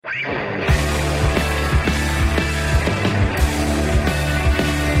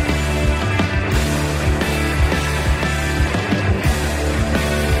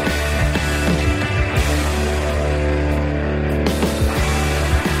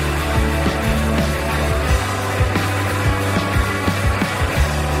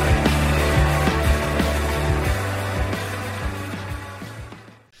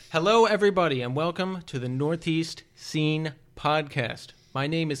Hello, everybody, and welcome to the Northeast Scene Podcast. My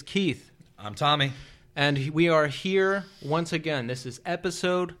name is Keith. I'm Tommy. And we are here once again. This is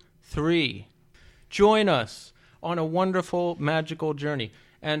episode 3. Join us on a wonderful, magical journey.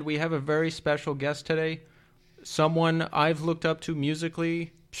 And we have a very special guest today. Someone I've looked up to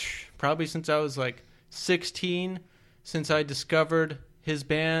musically probably since I was like 16, since I discovered his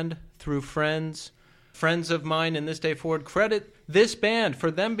band through friends. Friends of mine in this day forward credit this band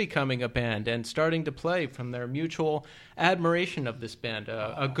for them becoming a band and starting to play from their mutual admiration of this band.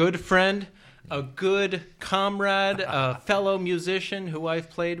 A good friend, a good comrade, a fellow musician who I've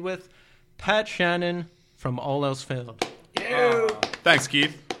played with, Pat Shannon from All Else Failed. Thanks,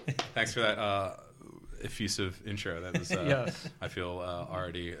 Keith. Thanks for that effusive intro. That was, yes. I feel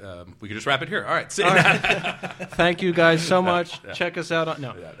already, we could just wrap it here. All right. All right. Thank you guys so much. Yeah. Check us out.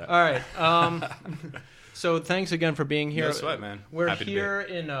 No. Yeah. All right. So thanks again for being here. No sweat, man. We're Happy here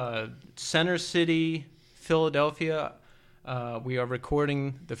in Center City, Philadelphia. We are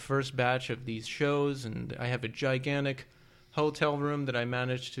recording the first batch of these shows, and I have a gigantic hotel room that I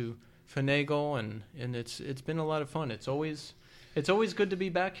managed to finagle, and it's been a lot of fun. It's always good to be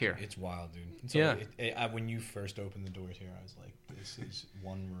back here. It's wild, dude. Yeah. When you first opened the doors here, I was like, this is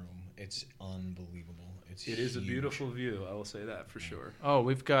one room. It's unbelievable. It is a beautiful view. I will say that for sure. Oh,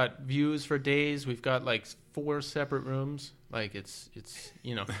 we've got views for days. We've got like 4 separate rooms. Like it's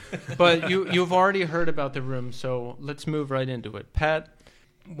But you've already heard about the room, so let's move right into it. Pat,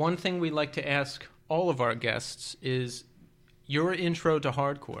 one thing we like to ask all of our guests is your intro to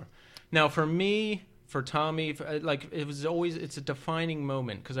hardcore. Now, for me, for Tommy, it's a defining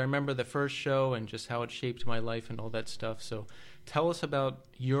moment because I remember the first show and just how it shaped my life and all that stuff. So tell us about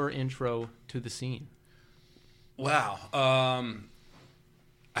your intro to the scene. Wow.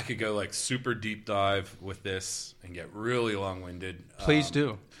 I could go like super deep dive with this and get really long-winded. Please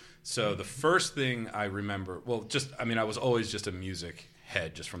do. So the first thing I remember, I was always just a music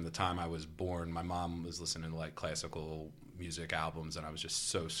head just from the time I was born. My mom was listening to like classical music albums, and I was just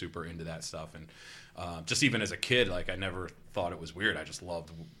so super into that stuff. And just even as a kid, like I never thought it was weird. I just loved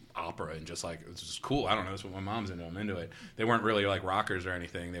opera and just like it was just cool. I don't know, that's what my mom's into. I'm into it. They weren't really like rockers or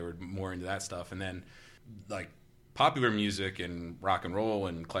anything. They were more into that stuff. And then like popular music and rock and roll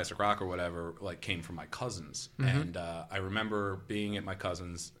and classic rock or whatever like came from my cousins. Mm-hmm. And I remember being at my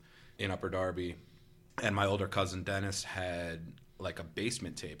cousin's in Upper Darby, and my older cousin Dennis had like a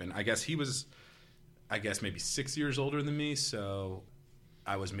basement tape, and I guess he was maybe 6 years older than me, so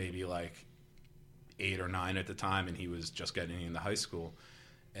I was maybe like 8 or 9 at the time, and he was just getting into high school.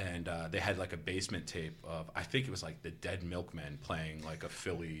 And they had like a basement tape of, I think it was like the Dead Milkmen playing like a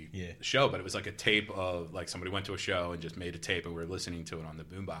Philly show, but it was like a tape of like somebody went to a show and just made a tape, and we were listening to it on the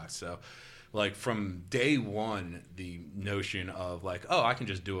boombox. So like from day one, the notion of like, oh, I can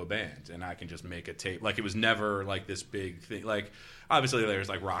just do a band and I can just make a tape. Like it was never like this big thing. Like obviously there's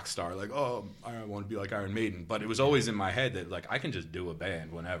like rock star, like, oh, I want to be like Iron Maiden. But it was always in my head that like I can just do a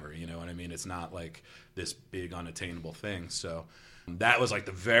band whenever, you know what I mean? It's not like this big unattainable thing. So that was like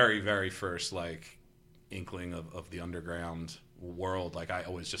the very, very first like inkling of the underground world. Like I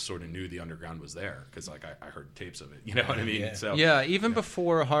always just sort of knew the underground was there because like I heard tapes of it, you know what I mean? Yeah. So even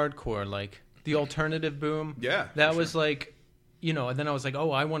before hardcore, like the alternative boom, that was sure. Like, you know, and then I was like, oh,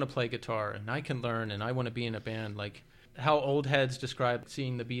 I want to play guitar and I can learn and I want to be in a band. Like how old heads described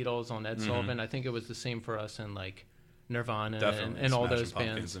seeing the Beatles on Ed Sullivan. I think it was the same for us in like Nirvana and all those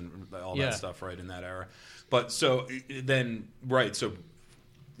bands and all that stuff right in that era. But so then so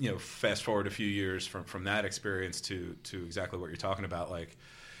you know, fast forward a few years from that experience to exactly what you're talking about. Like,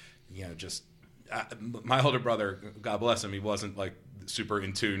 you know, just my older brother, God bless him, he wasn't like super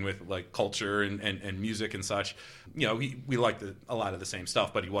in tune with like culture and music and such. You know, we liked a lot of the same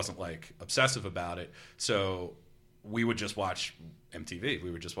stuff, but he wasn't like obsessive about it. So we would just watch MTV. We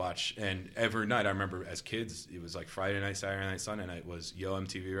would just watch, and every night, I remember as kids, it was like Friday night, Saturday night, Sunday night was Yo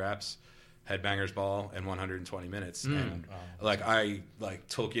MTV Raps, Headbangers Ball, and 120 Minutes. And like I like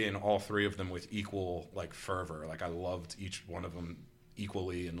took in all 3 of them with equal like fervor. Like I loved each one of them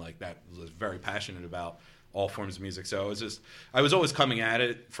equally, and like that was very passionate about all forms of music. So I was always coming at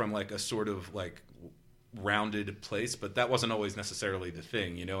it from like a sort of like rounded place, but that wasn't always necessarily the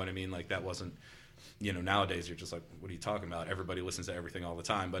thing. You know what I mean? Like that wasn't, you know, nowadays you're just like, what are you talking about? Everybody listens to everything all the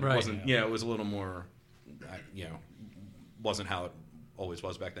time, but it wasn't, you know, it was a little more, wasn't how it always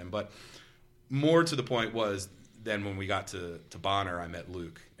was back then. But more to the point was then when we got to Bonner, I met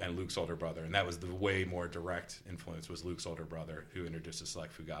Luke and Luke's older brother, and that was the way more direct influence was Luke's older brother, who introduced us to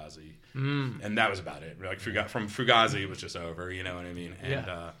like Fugazi, and that was about it. Like from Fugazi, it was just over. You know what I mean?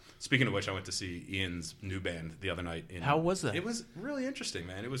 And speaking of which, I went to see Ian's new band the other night. How was that? It was really interesting,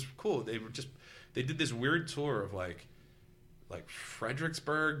 man. It was cool. They did this weird tour of like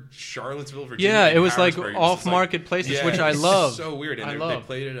Fredericksburg, Charlottesville, Virginia. Yeah, it was like Harrisburg. off-market places, Yeah, which I it's love. So weird. And they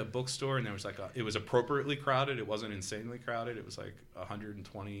played at a bookstore, and there was it was appropriately crowded. It wasn't insanely crowded. It was like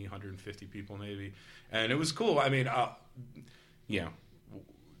 120, 150 people maybe, and it was cool. I mean,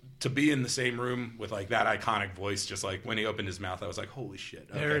 to be in the same room with like that iconic voice, just like when he opened his mouth, I was like, holy shit.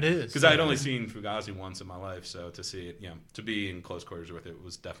 Okay. There it is. Because I had only seen Fugazi once in my life, so to see it, to be in close quarters with it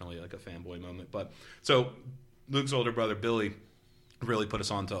was definitely like a fanboy moment. But so Luke's older brother, Billy, really put us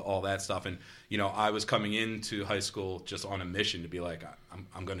on to all that stuff. And, I was coming into high school just on a mission to be like,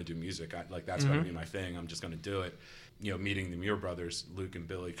 I'm going to do music. That's going to be my thing. I'm just going to do it. Meeting the Muir brothers, Luke and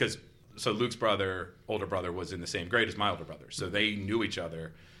Billy, so Luke's older brother was in the same grade as my older brother. So they knew each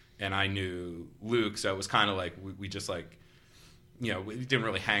other, and I knew Luke. So it was kind of like we just like, we didn't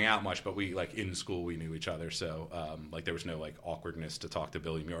really hang out much, but we like in school we knew each other. So there was no like awkwardness to talk to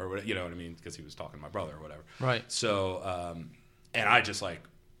Billy Muir, or whatever, you know what I mean? Because he was talking to my brother or whatever. Right. So and I just like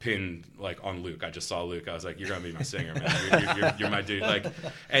pinned like on Luke. I just saw Luke. I was like, "You're gonna be my singer, man. You're my dude." Like,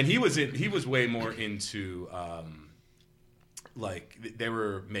 and he was way more into they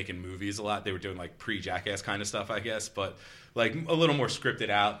were making movies a lot. They were doing like pre-Jackass kind of stuff, I guess, but like a little more scripted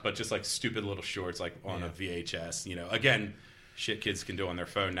out, but just like stupid little shorts like on a VHS. Again, shit kids can do on their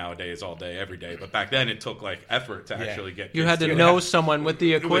phone nowadays all day, every day. But back then it took like effort to actually get kids. You had to know someone with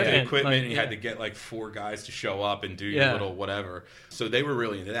the equipment. And you had to get like 4 guys to show up and do your little whatever. So they were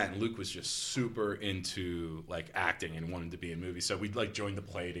really into that. And Luke was just super into like acting and wanted to be in movies. So we'd like join the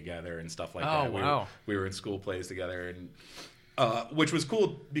play together and stuff like that. Wow. We were in school plays together, and which was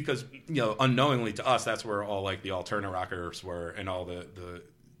cool because, unknowingly to us, that's where all like the alternative rockers were and all the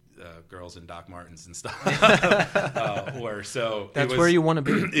girls in Doc Martens and stuff were. So that's where you want to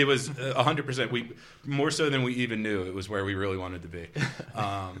be. It was 100%. We more so than we even knew. It was where we really wanted to be.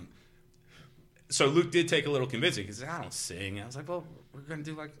 So Luke did take a little convincing because I don't sing. I was like, well, we're gonna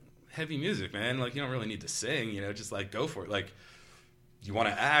do like heavy music, man. Like you don't really need to sing. Just like go for it. Like you want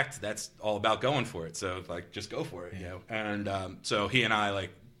to act. That's all about going for it. So like just go for it. And so he and I like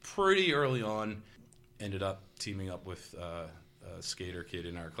pretty early on ended up teaming up with. Skater kid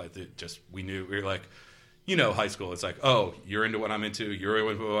in our class that we knew we were like, high school. It's like, oh, you're into what I'm into. You're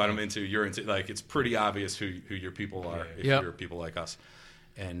into what I'm into. You're into like it's pretty obvious who your people are if you're people like us.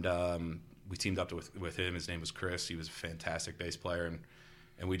 And we teamed up with him. His name was Chris. He was a fantastic bass player,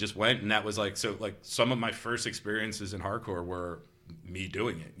 and we just went. And that was like so like some of my first experiences in hardcore were me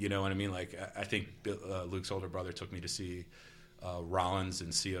doing it. You know what I mean? Like I think Luke's older brother took me to see Rollins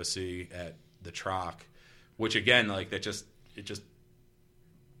and COC at the Troc, which again like it just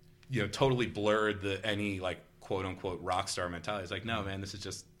totally blurred any like quote unquote rock star mentality. It's like, no man, this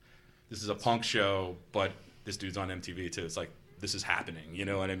is a punk show, but this dude's on MTV too. It's like this is happening. You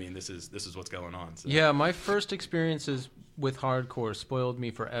know what I mean? This is what's going on. So. Yeah, my first experiences with hardcore spoiled me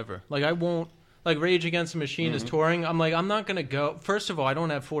forever. Like I won't like Rage Against the Machine is touring. I'm like, I'm not gonna go. First of all, I don't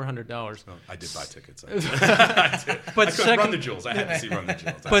have $400. Oh, I did buy tickets. I did. But Run the Jewels. I had to see Run the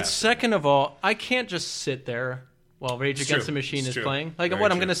Jewels. But second of all, I can't just sit there while Rage Against the Machine is playing. Like, I'm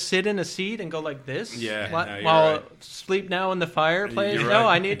going to sit in a seat and go like this? Yeah. While Sleep Now in the Fire plays? Right. No,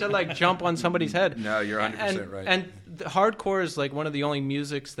 I need to, like, jump on somebody's head. No, you're 100% right. And the hardcore is, like, one of the only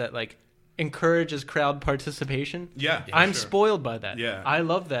musics that, like, encourages crowd participation. Yeah. I'm spoiled by that. Yeah. I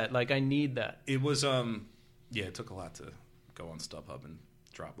love that. Like, I need that. It was, it took a lot to go on StubHub and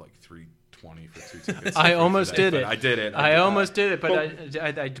drop, like, $3.20 for 2 tickets. I almost did it. I did it. I almost did it, but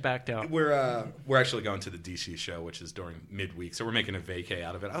I backed out. We're actually going to the DC show, which is during midweek, so we're making a vacay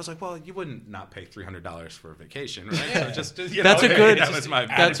out of it. I was like, well, you wouldn't not pay $300 for a vacation, right? So just that's a good. That was my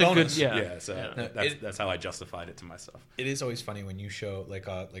that's a bonus. good. Yeah. Yeah. So that's how I justified it to myself. It is always funny when you show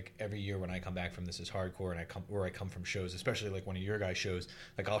like every year when I come back from This Is Hardcore and I come from shows, especially like one of your guys' shows.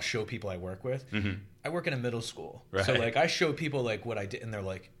 Like I'll show people I work with. Mm-hmm. I work in a middle school, right. So like I show people like what I did, and they're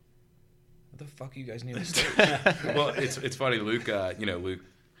like, what the fuck you guys need on stage? Well, it's funny, Luke. Luke.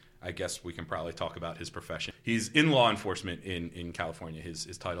 I guess we can probably talk about his profession. He's in law enforcement in California.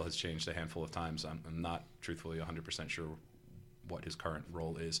 His title has changed a handful of times. I'm not truthfully 100% sure what his current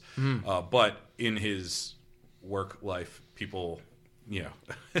role is. But in his work life, people,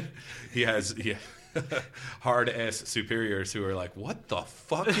 he has hard ass superiors who are like, "What the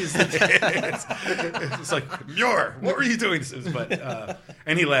fuck is this?" It's like, "Muir, what were you doing?" But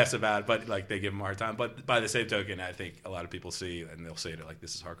and he laughs about it, but like they give him a hard time. But by the same token, I think a lot of people see and they'll say to like,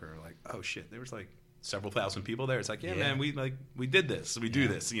 "This is hardcore." Like, "Oh shit, there was like several thousand people there." It's like, "Yeah, man, we did this, we do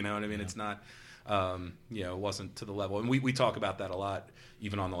this." You know what I mean? It's not. It wasn't to the level, and we talk about that a lot.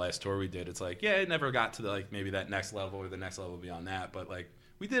 Even on the last tour we did, it's like, yeah, it never got to like maybe that next level or the next level beyond that, but like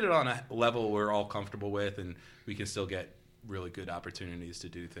we did it on a level we're all comfortable with, and we can still get really good opportunities to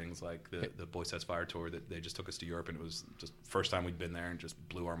do things like the Boy Sets Fire tour that they just took us to Europe, and it was just first time we'd been there and just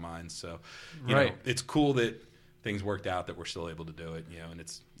blew our minds. So you know, it's cool that things worked out, that we're still able to do it, and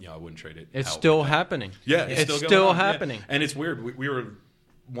it's, I wouldn't trade it. It's still happening. Yeah, it's still happening. Yeah. And it's weird. We were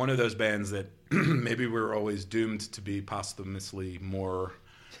one of those bands that maybe we were always doomed to be posthumously more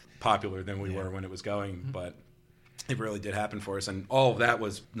popular than we were when it was going, but it really did happen for us. And all of that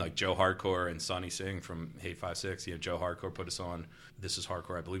was like Joe Hardcore and Sonny Singh from Hate 56. Joe Hardcore put us on This Is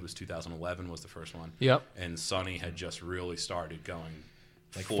Hardcore, I believe it was 2011 was the first one. Yep. And Sonny had just really started going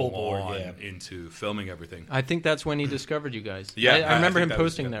like full board on into filming everything. I think that's when he discovered you guys. Yeah, I remember him that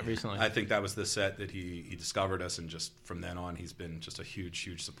posting that recently. I think that was the set that he discovered us, and just from then on, he's been just a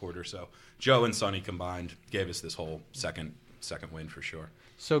huge supporter. So Joe and Sonny combined gave us this whole second win for sure.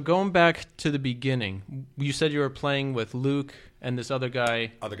 So going back to the beginning, you said you were playing with Luke and this other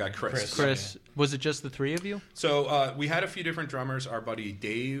guy. Chris. Chris. Was it just the three of you? So we had a few different drummers. Our buddy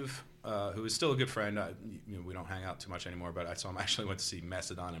Dave, who is still a good friend. We don't hang out too much anymore, but I saw him. Actually went to see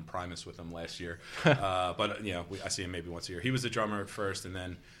Mastodon and Primus with him last year. But I see him maybe once a year. He was the drummer at first, and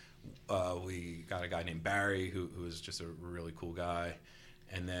then we got a guy named Barry who was just a really cool guy.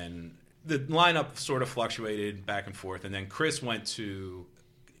 And then the lineup sort of fluctuated back and forth. And then Chris went to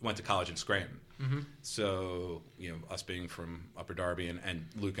college in Scranton. Mm-hmm. So us being from Upper Darby, and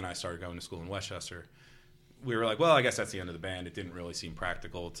Luke and I started going to school in Westchester. We were like, well, I guess that's the end of the band. It didn't really seem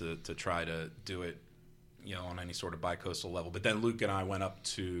practical to try to do it, on any sort of bi-coastal level. But then Luke and I went up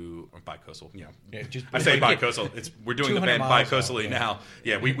to bi-coastal. I say bi-coastal. We're doing the band bi-coastally now.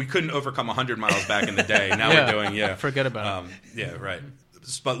 Yeah, we couldn't overcome 100 miles back in the day. Now we're doing Forget about it. Yeah, right.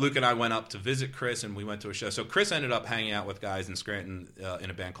 But Luke and I went up to visit Chris, and we went to a show. So Chris ended up hanging out with guys in Scranton in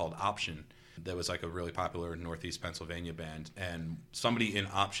a band called Option. That was like a really popular Northeast Pennsylvania band, and somebody in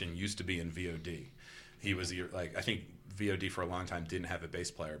Option used to be in VOD. He was I think VOD for a long time didn't have a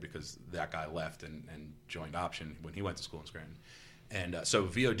bass player because that guy left and joined Option when he went to school in Scranton. And so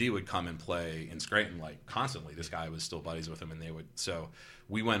VOD would come and play in Scranton like constantly. This guy was still buddies with him, and so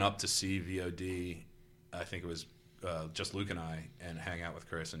we went up to see VOD. I think it was just Luke and I, and hang out with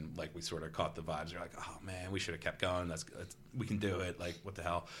Chris, and like we sort of caught the vibes. We're like, oh man, we should have kept going. We can do it. Like, what the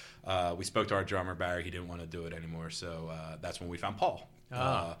hell? We spoke to our drummer Barry. He didn't want to do it anymore, so that's when we found Paul.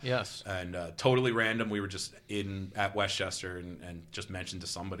 Yes. And totally random. We were just at Westchester and just mentioned to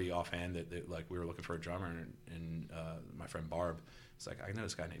somebody offhand that like we were looking for a drummer, and my friend Barb was like, I know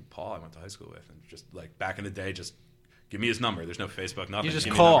this guy named Paul I went to high school with, and just like back in the day, just give me his number. There's no Facebook, nothing. You just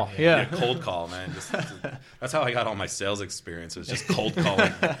call. Yeah, cold call, man. That's how I got all my sales experience. It was just cold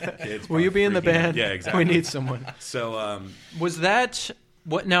calling kids. Will you be in the band? Yeah, exactly. We need someone. So was that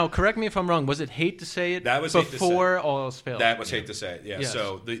what? Now, correct me if I'm wrong. Was it Hate to Say It? That was before All Else Failed. That was Hate to Say It. Yeah. Yes.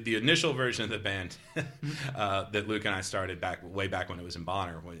 So the initial version of the band that Luke and I started way back when it was in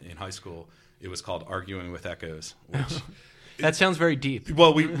Bonner in high school, it was called Arguing with Echoes, which. That sounds very deep.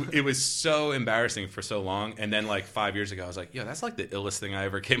 Well, it was so embarrassing for so long, and then like 5 years ago, I was like, "Yo, that's like the illest thing I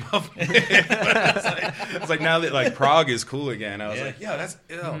ever came up with." It's like now that like prog is cool again, I was like, "Yeah, that's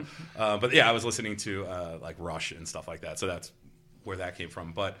ill." But yeah, I was listening to like Rush and stuff like that, so that's where that came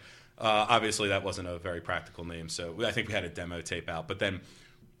from. But obviously, that wasn't a very practical name, so I think we had a demo tape out. But then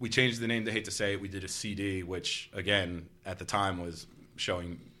we changed the name to Hate to Say It. We did a CD, which again at the time was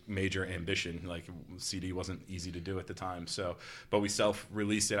showing major ambition. Like CD wasn't easy to do at the time, but we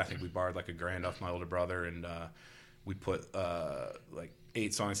self-released it. I think we borrowed like $1,000 off my older brother, and we put like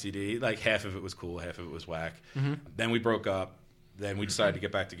 8-song CD. Like half of it was cool, half of it was whack. Mm-hmm. Then we broke up. Then we decided to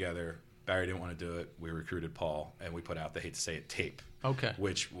get back together. Barry didn't want to do it. We recruited Paul, and we put out the Hate to Say It tape. Okay.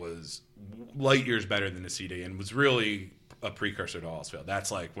 Which was light years better than the CD, and was really a precursor to All Is Failed.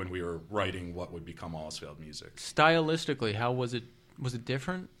 That's like when we were writing what would become All Is Failed music. Stylistically, how was it? Was it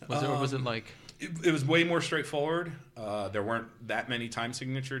different? Was it like... It was way more straightforward. There weren't that many time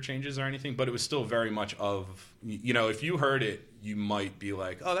signature changes or anything, but it was still very much of, if you heard it, you might be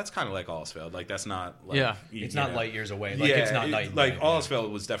like, oh, that's kind of like All Is Failed. Like, that's not like... It's not light years away. Like, it's not night. Like, All Is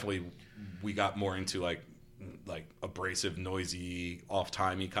Failed was definitely... We got more into, like abrasive, noisy,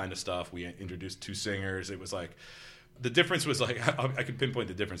 off-timey kind of stuff. We introduced 2 singers. It was like... the difference was like I could pinpoint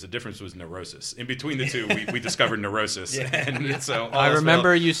the difference. The difference was Neurosis. In between the two, we discovered Neurosis, and so I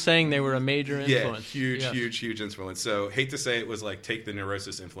remember you saying they were a major influence. Yeah, huge influence. So Hate to Say It was like take the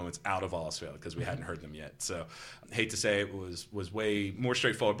Neurosis influence out of All Is Failed because we hadn't heard them yet. So Hate to Say It was way more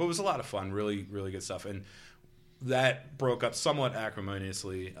straightforward, but it was a lot of fun. Really, really good stuff. And that broke up somewhat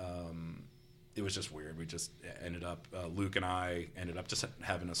acrimoniously. It was just weird. We just ended up, Luke and I ended up just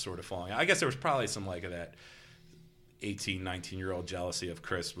having a sort of falling out. I guess there was probably some like of that 18, 19-year-old jealousy of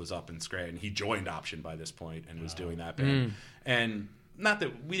Chris was up in Scranton. He joined Option by this point and was doing that band. And not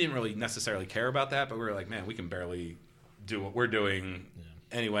that we didn't really necessarily care about that, but we were like, man, we can barely do what we're doing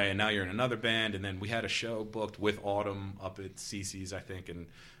anyway, and now you're in another band. And then we had a show booked with Autumn up at CC's, I think, and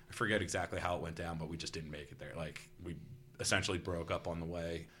I forget exactly how it went down, but we just didn't make it there. Like, we essentially broke up on the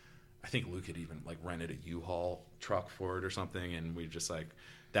way. I think Luke had even like rented a U-Haul truck for it or something, and we just like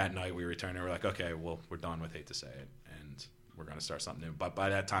that night we returned and we're like, okay, well, we're done with Hate to Say It, and we're going to start something new. But by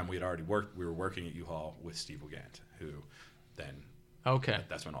that time, we had already worked. We were working at U-Haul with Steve Wigant, who then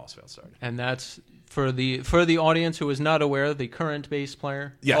that's when All Is Failed started. And that's for the audience who is not aware, the current bass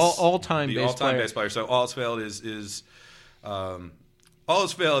player, yes, all-time bass player. So All Is Failed is All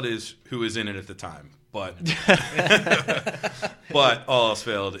Is Failed is who is in it at the time. But All Is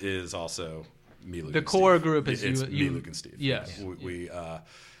Failed is also me, Luke, the and core Steve. group is it's you, me, Luke, and Steve. Yes. We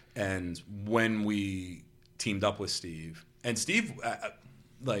and when we teamed up with Steve, and Steve,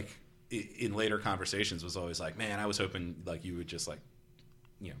 like in later conversations, was always like, "Man, I was hoping like you would just like,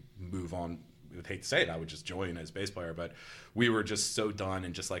 move on." With Hate to Say It, I would just join as bass player, but we were just so done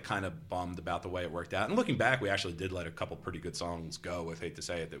and just like kind of bummed about the way it worked out. And looking back, we actually did let a couple pretty good songs go with Hate to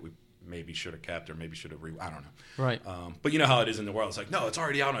Say It that we maybe should have kept or maybe should have I don't know. Right. But you know how it is in the world. It's like, no, it's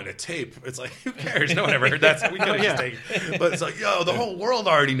already out on a tape. It's like, who cares? No one ever heard that. We could have just taken it. But it's like, the whole world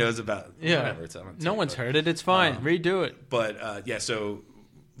already knows about it. Yeah. Whatever, it's on tape, no one's heard it. It's fine. Redo it. But so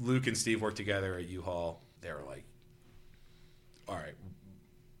Luke and Steve worked together at U-Haul. They were like, all right.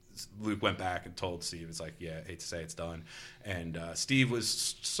 Luke went back and told Steve, it's like, yeah, Hate to Say It's done. And Steve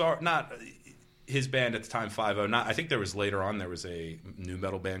was not his band at the time, 5-0. I think there was later on, there was a new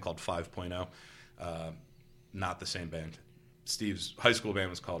metal band called 5.0. Not the same band. Steve's high school band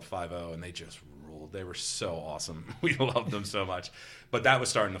was called 5-0, and they just ruled. They were so awesome. We loved them so much. But that was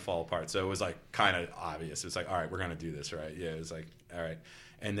starting to fall apart. So it was like kind of obvious. It's like, all right, we're going to do this, right? Yeah, it was like, all right.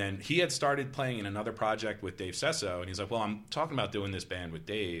 And then he had started playing in another project with Dave Sesso, and he's like, well, I'm talking about doing this band with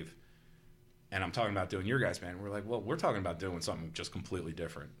Dave, and I'm talking about doing your guys' band. And we're like, well, we're talking about doing something just completely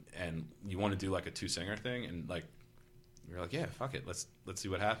different. And you want to do like a 2-singer thing? And like, we're like, yeah, fuck it. Let's see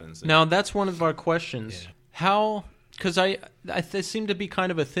what happens. And now, that's one of our questions. Yeah. How, because I seemed to be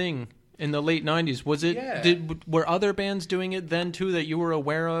kind of a thing in the late 90s. Was it, were other bands doing it then too that you were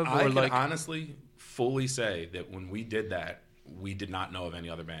aware of? I can honestly fully say that when we did that, we did not know of any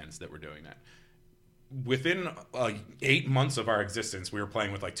other bands that were doing that. Within 8 months of our existence, we were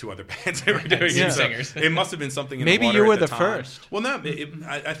playing with like 2 other bands that were doing it. So it must have been something in maybe the water you were at the time. First. Well, no,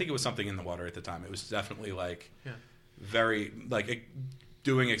 I think it was something in the water at the time. It was definitely like very like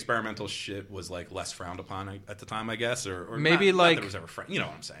doing experimental shit was like less frowned upon at the time, I guess, or maybe not like that it was ever you know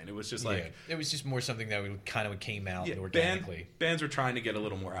what I'm saying. It was just like it was just more something that kind of came out organically. Bands were trying to get a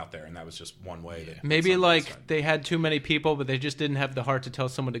little more out there, and that was just one way. That maybe like they had too many people, but they just didn't have the heart to tell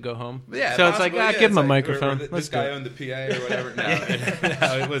someone to go home. Yeah, so it's like give them a microphone. Or this guy owned the PA or whatever.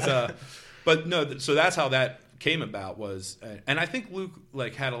 No, it was. But no, so that's how that came about was, and I think Luke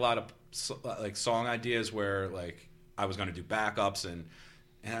like had a lot of like song ideas where like I was going to do backups and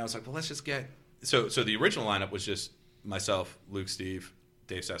I was like, well, let's just get so the original lineup was just myself, Luke, Steve,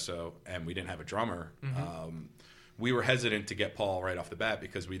 Dave Sesso, and we didn't have a drummer. Mm-hmm. We were hesitant to get Paul right off the bat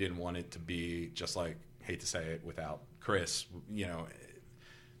because we didn't want it to be just like Hate to Say It without Chris. You know,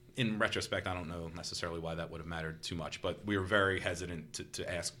 in retrospect, I don't know necessarily why that would have mattered too much, but we were very hesitant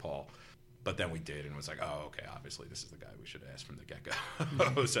to ask Paul. But then we did, and it was like, oh, okay, obviously this is the guy we should ask from the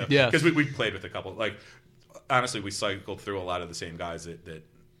get-go. So, because we played with a couple, like, honestly, we cycled through a lot of the same guys that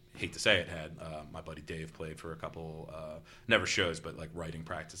Hate to Say It had. My buddy Dave played for a couple, never shows, but like writing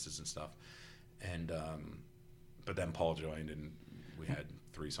practices and stuff. And but then Paul joined, and we had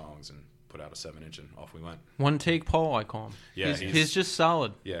 3 songs and put out a 7-inch, and off we went. One take Paul, I call him. Yeah, he's just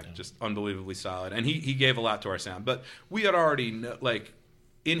solid. Yeah, just unbelievably solid, and he gave a lot to our sound. But we had already like.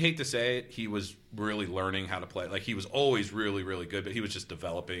 In Hate to Say It, he was really learning how to play. Like, he was always really, really good, but he was just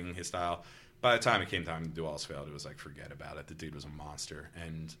developing his style. By the time it came time to do All Is Failed, it was like, forget about it. The dude was a monster.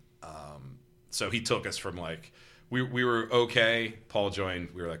 And so he took us from, like, we were okay. Paul joined.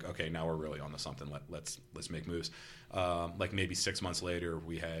 We were like, okay, now we're really on to something. Let's make moves. Like, maybe 6 months later,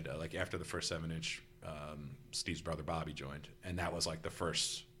 we had, like, after the first 7-inch, Steve's brother Bobby joined, and that was like the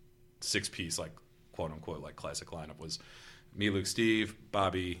first 6-piece, like quote unquote, like classic lineup was me, Luke, Steve,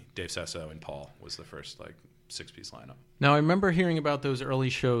 Bobby, Dave Sesso, and Paul was the first like 6-piece lineup. Now I remember hearing about those early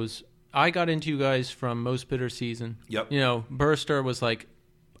shows. I got into you guys from Most Bitter Season. Yep. You know, Burster was like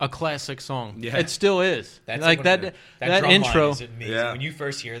a classic song. Yeah. It still is. That's like that drum intro. line is amazing. Yeah. When you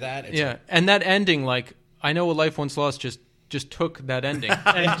first hear that, it's Yeah, and that ending, like I know a Life Once Lost just took that ending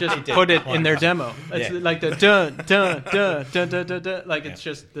and just did. put it in their demo. It's Yeah. like the dun dun dun dun dun dun, dun. Like it's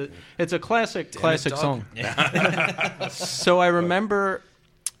just it's a classic Dog. song. So I remember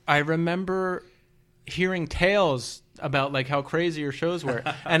hearing tales about like how crazy your shows were,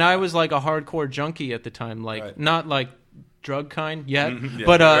 and I was like a hardcore junkie at the time, like Right. not like drug kind yet, Yeah.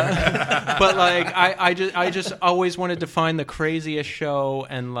 but like I just always wanted to find the craziest show,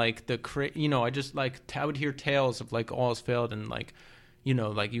 and like I just like I would hear tales of like All's Failed, and like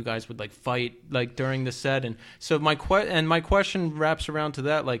like you guys would like fight like during the set, and so my question wraps around to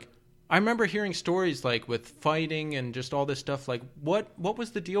that. Like I remember hearing stories like with fighting and just all this stuff. Like what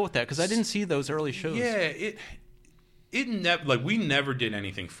was the deal with that? Because I didn't see those early shows. Yeah, it never, like, we never did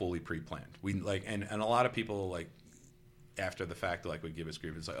anything fully pre-planned. We like, and a lot of people like after the fact like would give us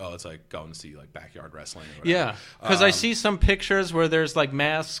grief. It's like, oh, it's like going to see like backyard wrestling or whatever. Yeah, because I see some pictures where there's like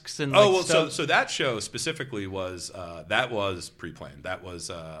masks and like, Oh well, stuff. so that show specifically was that was pre-planned. That was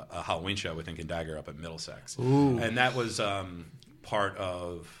a Halloween show with Ink and Dagger up at Middlesex, and that was part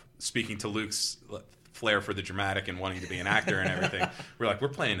of speaking to Luke's flair for the dramatic and wanting to be an actor and everything. We're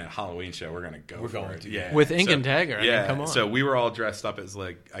playing a Halloween show. We're going to yeah, with Ink and Dagger. I mean, come on. So we were all dressed up as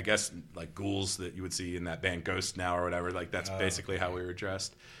like, I guess like ghouls that you would see in that band Ghost now or whatever. Like that's basically how we were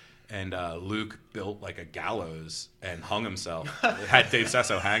dressed. And Luke built like a gallows and hung himself. Had Dave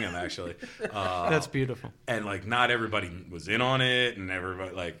Sesso hang him actually. That's beautiful. And like not everybody was in on it, and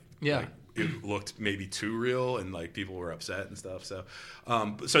everybody like it looked maybe too real, and like people were upset and stuff. So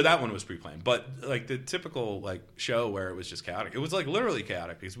so that one was pre-planned. But like the typical like show where it was just chaotic, it was like literally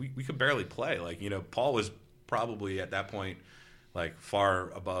chaotic because we could barely play. Like Paul was probably at that point like far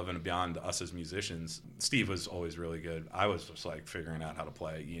above and beyond us as musicians. Steve was always really good. I was just like figuring out how to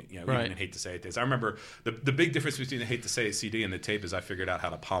play. Right. Even Hate to Say It days. I remember the big difference between the Hate to Say It CD and the tape is I figured out how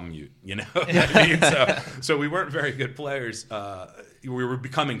to palm mute. I mean? So we weren't very good players. We were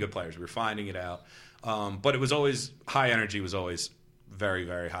becoming good players. We were finding it out. But it was always high energy. Was always very,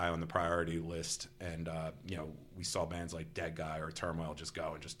 very high on the priority list. And we saw bands like Dead Guy or Turmoil just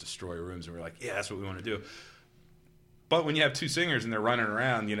go and just destroy rooms, and we were like, yeah, that's what we want to do. But when you have two singers and they're running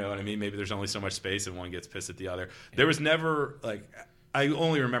around, you know what I mean? Maybe there's only so much space and one gets pissed at the other. There was never, like, I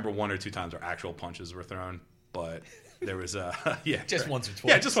only remember one or two times where actual punches were thrown, but there was, just once or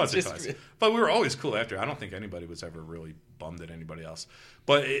twice. Yeah, just once or twice. But we were always cool after. I don't think anybody was ever really bummed at anybody else.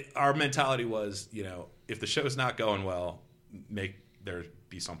 But our mentality was, if the show's not going well, make there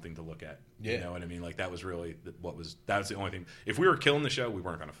be something to look at. Yeah. You know what I mean? Like, that was really that was the only thing. If we were killing the show, we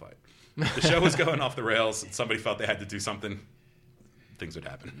weren't going to fight. If the show was going off the rails and somebody felt they had to do something, things would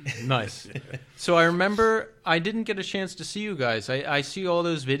happen. Nice. So I remember I didn't get a chance to see you guys. I see all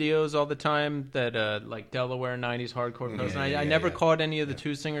those videos all the time that like Delaware 90s hardcore posts. And I never caught any of the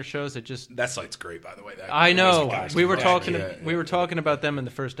two singer shows. It just That site's great, by the way. I know. We were talking talking about them in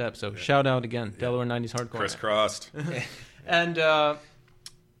the first episode. Shout out again, Delaware 90s hardcore. Crisscrossed. And I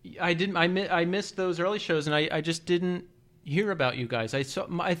missed those early shows, and I just didn't hear about you guys. I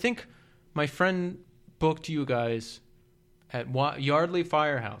think my friend booked you guys at Yardley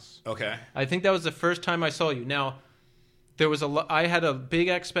Firehouse. Okay. I think that was the first time I saw you. Now, there was I had a big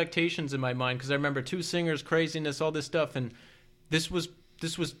expectations in my mind because I remember two singers, craziness, all this stuff, and this was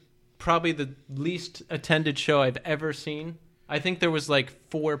probably the least attended show I've ever seen. I think there was like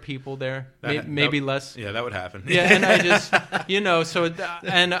 4 people there, maybe less. Yeah, that would happen. Yeah, and I just,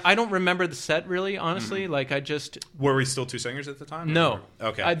 and I don't remember the set really, honestly. Mm-hmm. Like I just... Were we still two singers at the time? No.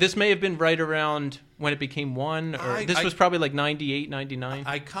 Okay. This may have been right around when it became one, or this was probably like 98, 99.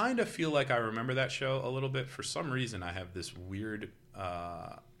 I kind of feel like I remember that show a little bit. For some reason, I have this weird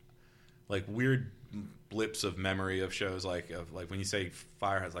blips of memory of shows like when you say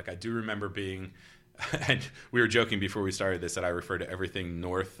Firehouse, like I do remember being... And we were joking before we started this that I refer to everything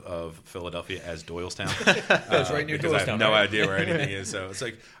north of Philadelphia as Doylestown. It's right near because Doylestown. I have no idea where anything is. So it's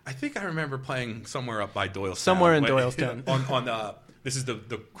like, I think I remember playing somewhere up by Doylestown. Somewhere in Doylestown. On this is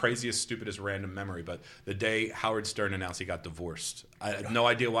the craziest, stupidest random memory, but the day Howard Stern announced he got divorced. I had no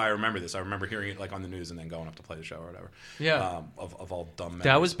idea why I remember this. I remember hearing it like on the news and then going up to play the show or whatever. Yeah. Of all dumb memories.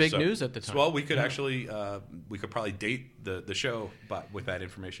 That was big news at the time. Well, we could actually, we could probably date the show with that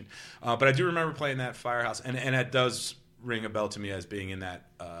information. But I do remember playing that Firehouse, and it does ring a bell to me as being in that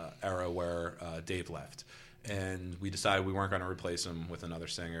era where Dave left. And we decided we weren't going to replace him with another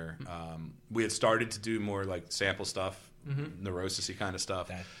singer. We had started to do more like sample stuff, neurosis-y kind of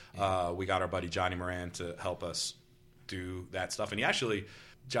stuff. We got our buddy Johnny Moran to help us do that stuff. And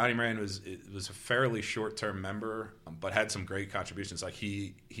Johnny Moran was a fairly short-term member, but had some great contributions. Like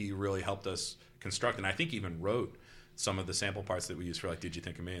he really helped us construct, and I think even wrote some of the sample parts that we use for like Did You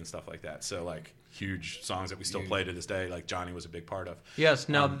Think of Me and stuff like that. So like huge songs that we still play to this day, like Johnny was a big part of. Yes.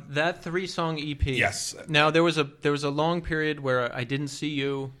 Now that 3-song EP. Yes. Now there was a long period where I didn't see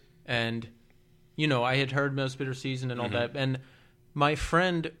you, and I had heard Most Bitter Season and all that, and my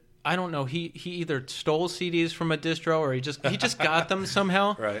friend, I don't know, he either stole CDs from a distro or he just got them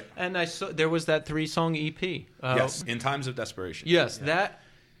somehow. Right. And I saw there was that 3-song EP. Yes. In Times of Desperation. Yes. Yeah. That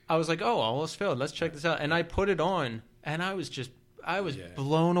I was like, oh, almost failed. Let's check this out. And I put it on, and I was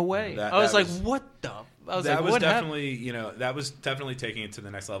blown away. I was like, what the? I was like, what happened? That was definitely taking it to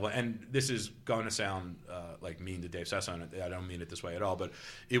the next level. And this is going to sound like mean to Dave Sesson. I don't mean it this way at all. But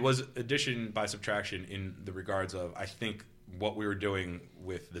it was addition by subtraction in the regards of, I think, what we were doing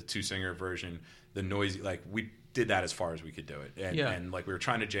with the 2-singer version, the noisy, like we did that as far as we could do it. And like we were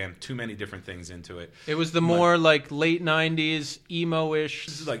trying to jam too many different things into it. It was the more like late 90s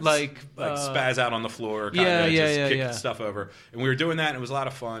emo-ish, like spaz out on the floor, kick stuff over. And we were doing that, and it was a lot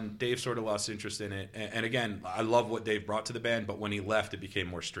of fun. Dave sort of lost interest in it. And again, I love what Dave brought to the band, but when he left, it became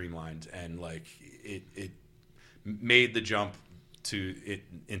more streamlined, and like it made the jump to it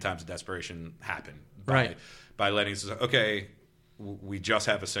In Times of Desperation happen. By letting us, okay, we just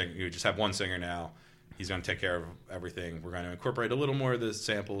have a singer. You just have one singer now. He's going to take care of everything. We're going to incorporate a little more of the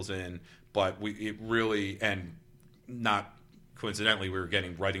samples in, but it really, and not coincidentally, we were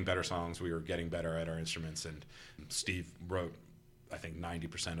writing better songs. We were getting better at our instruments, and Steve wrote, I think,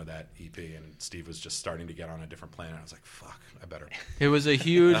 90% of that EP, and Steve was just starting to get on a different planet. I was like, fuck, I better. It was a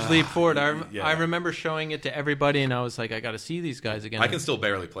huge leap forward. I remember showing it to everybody, and I was like, I got to see these guys again. I can still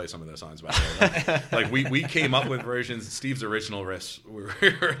barely play some of those songs, by the way. Like we came up with versions, Steve's original riffs. We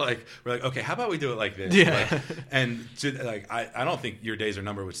were like, okay, how about we do it like this? Yeah. I don't think Your Days Are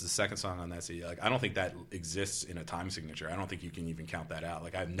Numbered, which is the second song on that CD, like I don't think that exists in a time signature. I don't think you can even count that out.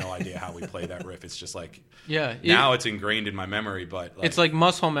 Like I have no idea how we play that riff. It's just like, now it's ingrained in my memory, but it's like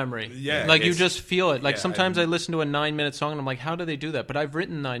muscle memory. Yeah. Like you just feel it. Like sometimes I listen to a 9-minute song and I'm like, how do they do that? But I've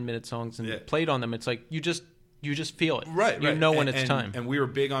written 9-minute songs and played on them. It's like you just feel it. Right. You know when it's time. And we were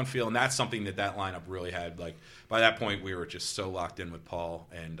big on feel, and that's something that lineup really had. Like by that point, we were just so locked in with Paul,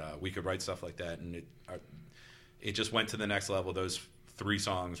 and we could write stuff like that, and it just went to the next level. Those 3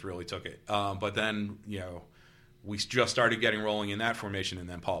 songs really took it. But then we just started getting rolling in that formation, and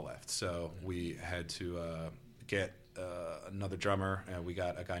then Paul left, so we had to get another drummer. We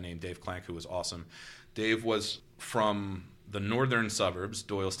got a guy named Dave Clank, who was awesome. Dave was from the northern suburbs,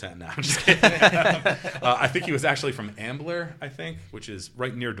 Doylestown. No, I'm just kidding. I think he was actually from Ambler, which is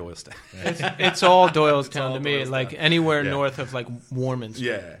right near Doylestown. It's all Doylestown to me, like anywhere north of like Warminster.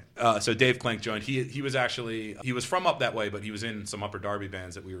 Yeah. So Dave Clank joined. He was from up that way, but he was in some Upper Darby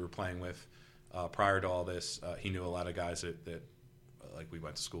bands that we were playing with prior to all this. He knew a lot of guys that like we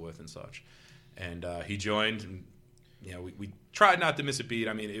went to school with and such. And he joined, and we tried not to miss a beat.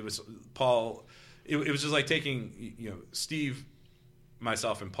 I mean, it was Paul. It was just like taking, Steve,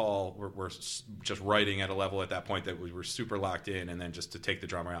 myself, and Paul were just writing at a level at that point that we were super locked in, and then just to take the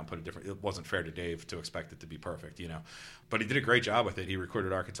drummer out and put a different. It wasn't fair to Dave to expect it to be perfect, But he did a great job with it. He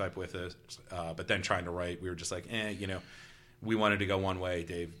recorded Archetype with us, but then trying to write, we were just like, we wanted to go one way.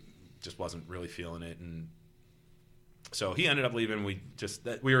 Dave just wasn't really feeling it, and so he ended up leaving. We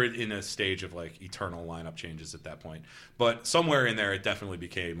were in a stage of like eternal lineup changes at that point. But somewhere in there, it definitely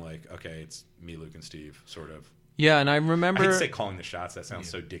became like, okay, it's me, Luke, and Steve, sort of. Yeah, and I remember. I hate to say calling the shots. That sounds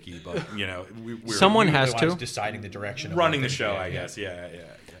so dicky, but someone has to deciding the direction, of running the show. I guess. Yeah.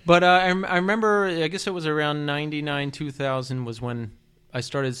 But I remember. I guess it was around 99, 2000 was when I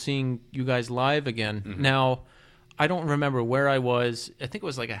started seeing you guys live again. Mm-hmm. Now, I don't remember where I was. I think it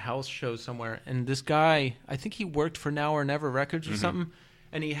was like a house show somewhere. And this guy, I think he worked for Now or Never Records or something.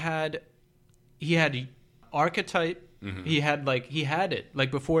 And he had Archetype. Mm-hmm. He had it like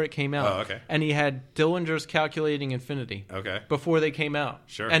before it came out. Oh, okay. And he had Dillinger's Calculating Infinity. Okay. Before they came out.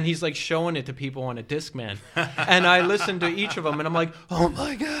 Sure. And he's like showing it to people on a Discman. And I listened to each of them, and I'm like, oh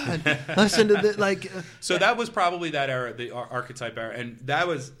my god, listen to this. Like, so that was probably that era, the Archetype era, and that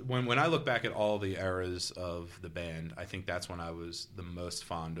was when I look back at all the eras of the band. I think that's when I was the most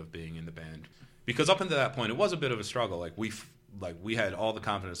fond of being in the band, because up until that point, it was a bit of a struggle. Like we had all the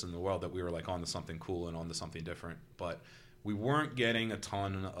confidence in the world that we were like onto something cool and onto something different, but we weren't getting a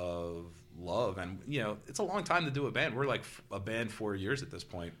ton of love. And, you know, it's a long time to do a band. We're like a band 4 years at this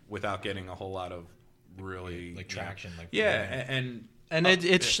point without getting a whole lot of really like traction. Like and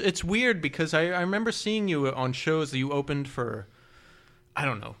it's weird because I remember seeing you on shows that you opened for, I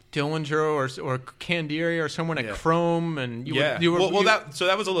don't know, Dillinger or Candieri or someone at Chrome, and that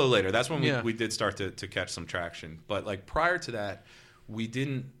was a little later. That's when we did start to catch some traction. But like prior to that, we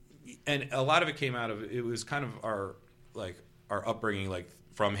didn't, and a lot of it came out of it was kind of our upbringing, like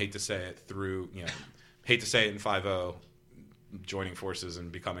from Hate to Say It through, you know, Hate to Say It in 5-0, joining forces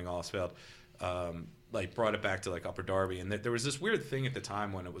and becoming All Is Failed. Like brought it back to like Upper Darby, and there was this weird thing at the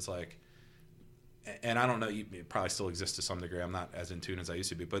time when it was like, and I don't know, it probably still exists to some degree. I'm not as in tune as I used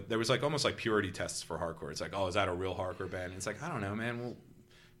to be, but there was like almost like purity tests for hardcore. It's like, oh, is that a real hardcore band? And it's like, I don't know, man.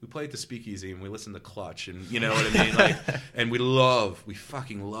 We play at the Speakeasy and we listen to Clutch, and you know what I mean, like, and we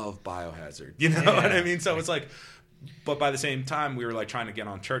fucking love Biohazard. You know what I mean? So it's like, but by the same time, we were like trying to get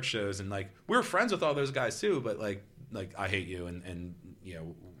on church shows, and like we were friends with all those guys too. But like I Hate You and you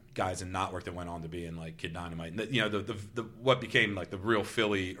know, guys in Knotwork that went on to be in like Kid Dynamite, you know, the what became like the real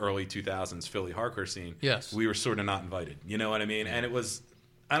Philly early 2000s Philly hardcore scene. Yes, we were sort of not invited. You know what I mean? And it was,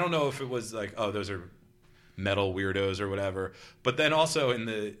 I don't know if it was like, oh, those are metal weirdos or whatever. But then also in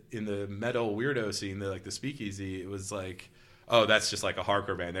the metal weirdo scene, like the Speakeasy, it was like, oh, that's just like a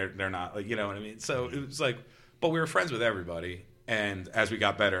hardcore band. They're not like, you know what I mean? So it was like, but we were friends with everybody, and as we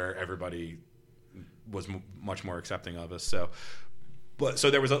got better, everybody was much more accepting of us. So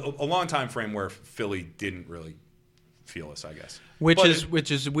there was a long time frame where Philly didn't really feel us, I guess.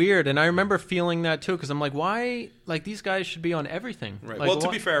 Which is weird, and I remember feeling that too, because I'm like, why? Like these guys should be on everything. Right. Like, well, to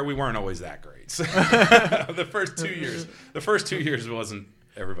be fair, we weren't always that great. So the first 2 years wasn't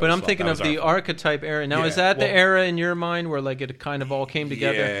everybody. But I'm thinking of the archetype era. Now, is that the era in your mind where like it kind of all came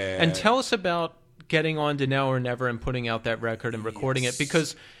together? Yeah. And tell us about getting on to Now or Never and putting out that record and recording it,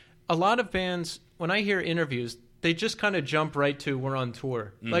 because a lot of bands, when I hear interviews, they just kind of jump right to we're on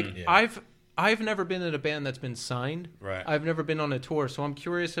tour. Like I've never been in a band that's been signed. Right. I've never been on a tour, so I'm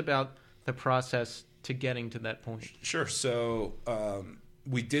curious about the process to getting to that point. Sure. So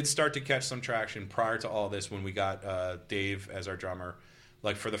we did start to catch some traction prior to all this when we got Dave as our drummer.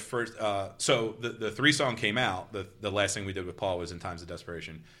 Like for the first, so the 3-song came out. The last thing we did with Paul was In Times of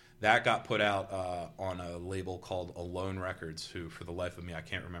Desperation. That got put out on a label called Alone Records, who for the life of me I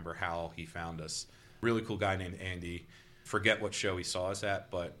can't remember how he found us. Really cool guy named Andy. Forget what show he saw us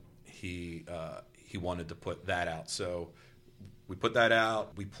at, but he wanted to put that out. So we put that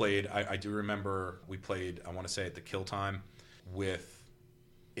out. We played. I do remember we played. I want to say at the Kill Time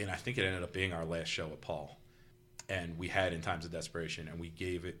and I think it ended up being our last show with Paul. And we had In Times of Desperation, and we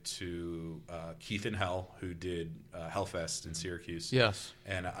gave it to Keith and Hell, who did Hellfest in Syracuse. Yes.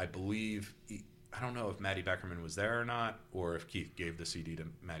 And I believe. I don't know if Maddie Beckerman was there or not, or if Keith gave the CD to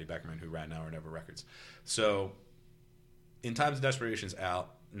Maddie Beckerman, who ran Now or Never Records. So, In Times of Desperation's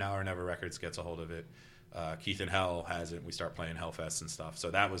out. Now or Never Records gets a hold of it. Keith and Hell has it. And we start playing Hellfest and stuff.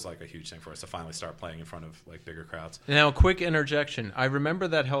 So that was like a huge thing for us to finally start playing in front of like bigger crowds. Now, quick interjection. I remember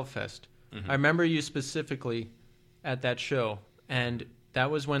that Hellfest. Mm-hmm. I remember you specifically at that show, and that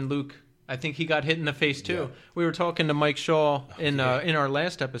was when Luke, I think he got hit in the face too. Yeah. We were talking to Mike Shaw in our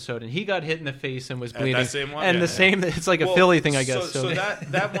last episode, and he got hit in the face and was bleeding. That same one? And same, it's like a Philly thing, I guess. So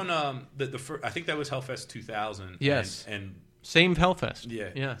that one, I think that was Hellfest 2000. Yes. And same Hellfest. Yeah.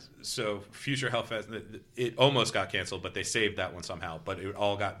 Yes. So future Hellfest, it almost got canceled, but they saved that one somehow. But it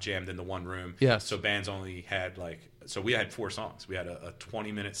all got jammed into one room. Yes. So bands only had so we had 4 songs. We had a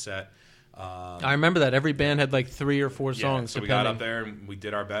 20-minute set. I remember that every band had like 3 or 4 songs. So we got up there and we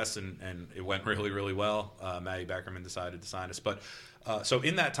did our best, and it went really, really well. Maddie Beckerman decided to sign us, but so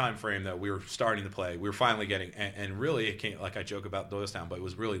in that time frame, though, we were starting to play. We were finally getting, and really, it came, like I joke about Doylestown, but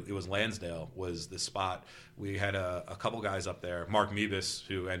it was Lansdale was the spot. We had a couple guys up there. Mark Meebus,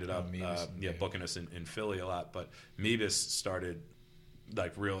 who ended up booking us in Philly a lot, but Meebus started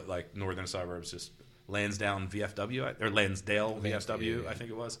like northern suburbs, just Lansdowne VFW or Lansdale VFW, I think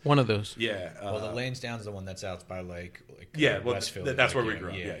it was. One of those. Yeah. Well, the Lansdowne's the one that's out by West Philly. That's where we grew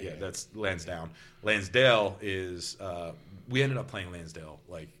up. Yeah. That's Lansdowne. Lansdale is. We ended up playing Lansdale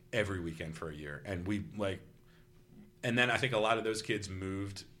like every weekend for a year, and and then I think a lot of those kids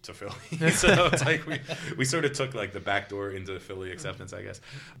moved to Philly, so it's like we sort of took like the back door into Philly acceptance, I guess.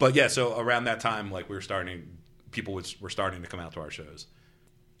 But yeah, so around that time, like people were starting to come out to our shows.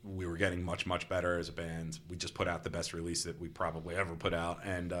 We were getting much, much better as a band. We just put out the best release that we probably ever put out,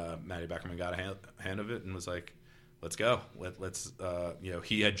 and Maddie Beckerman got a hand of it and was like, let's go. Let's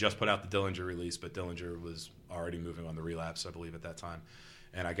he had just put out the Dillinger release, but Dillinger was already moving on the Relapse, I believe, at that time.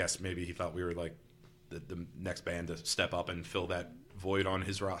 And I guess maybe he thought we were like the next band to step up and fill that void on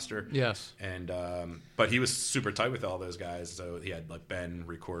his roster. Yes. And but he was super tight with all those guys. So he had like Ben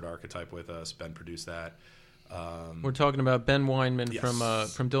record Archetype with us. Ben produced that. We're talking about Ben Weinman Yes.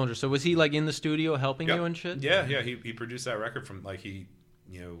 from Dillinger. So was he like in the studio helping Yep. you and shit? Yeah. He produced that record from like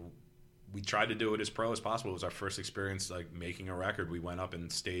we tried to do it as pro as possible. It was our first experience like making a record. We went up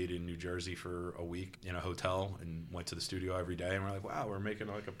and stayed in New Jersey for a week in a hotel and went to the studio every day. And we're like, wow, we're making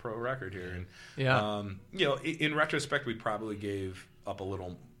like a pro record here. And Yeah. in retrospect, we probably gave up a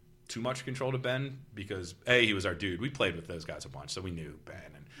little too much control to Ben because he was our dude. We played with those guys a bunch, so we knew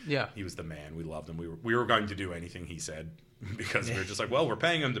Ben, and Yeah. he was the man. We loved him. We were going to do anything he said because we were just like, well, we're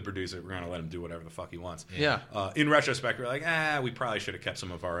paying him to produce it. We're going to let him do whatever the fuck he wants. Yeah. In retrospect, we're like, we probably should have kept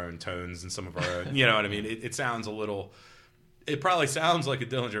some of our own tones and some of our own, you know what I mean? It sounds a little. It probably sounds like a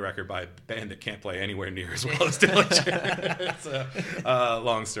Dillinger record by a band that can't play anywhere near as well as Dillinger. So,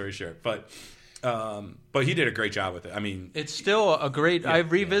 long story short, but he did a great job with it. I mean, It's still a great.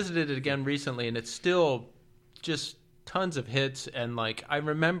 I've revisited it again recently, and it's still just tons of hits. And like I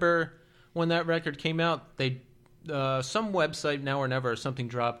remember when that record came out, they some website Now or Never or something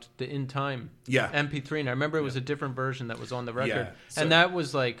dropped the In Time MP3, and I remember it was a different version that was on the record, and that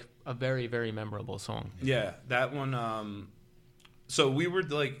was like a very very memorable song. Yeah, that one. So we were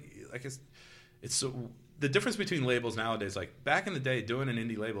like it's so the difference between labels nowadays. Like back in the day, doing an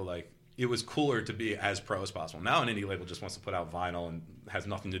indie label like. It was cooler to be as pro as possible. Now an indie label just wants to put out vinyl and has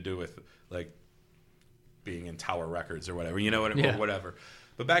nothing to do with like being in Tower Records or whatever, you know, or whatever.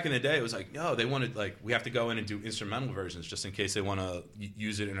 But back in the day, it was like, no, they wanted like we have to go in and do instrumental versions just in case they want to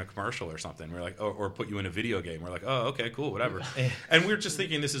use it in a commercial or something. We're like, or put you in a video game. We're like, oh, okay, cool, whatever. And we were just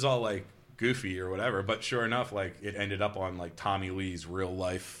thinking this is all like goofy or whatever. But sure enough, like it ended up on like Tommy Lee's Real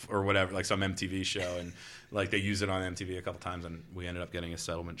Life or whatever, like some MTV show, and like they used it on MTV a couple times, and we ended up getting a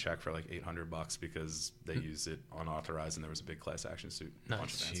settlement check for like $800 because they used it unauthorized, and there was a big class action suit. Nice. A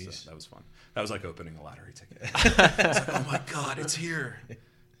bunch of bands, so that was fun. That was like opening a lottery ticket. It's like, oh my god, it's here. It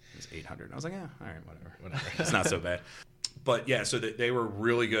was $800. And I was like, yeah, all right, whatever. It's not so bad. But yeah, so they were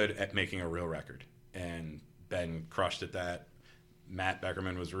really good at making a real record, and Ben crushed at that. Matt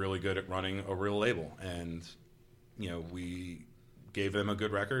Beckerman was really good at running a real label, and we gave them a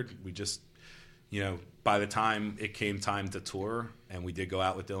good record. We just by the time it came time to tour, and we did go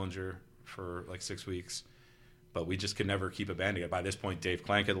out with Dillinger for like 6 weeks, but we just could never keep a band together. By this point, Dave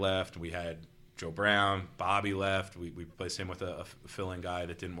Clank had left. We had Joe Brown. Bobby left. We replaced him with a fill-in guy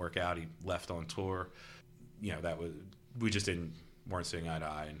that didn't work out. He left on tour. We just weren't seeing eye to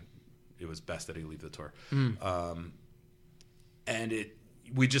eye, and it was best that he leave the tour. And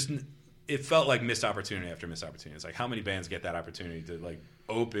it felt like missed opportunity after missed opportunity. It's like, how many bands get that opportunity to like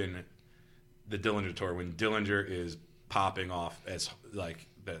open the Dillinger tour when Dillinger is popping off as like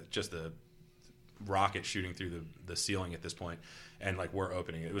just the rocket shooting through the ceiling at this point, and like we're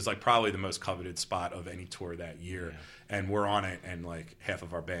opening it. It was like probably the most coveted spot of any tour that year, and we're on it, and like half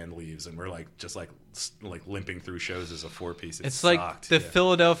of our band leaves, and we're like just like limping through shows as a 4-piece. It's like the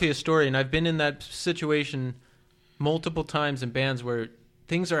Philadelphia story, and I've been in that situation multiple times in bands where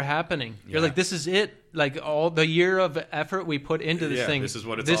things are happening. You're like, this is it. Like all the year of effort we put into this thing. This is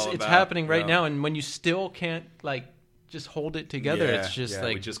what it's all about. It's happening right now, and when you still can't like just hold it together, it's just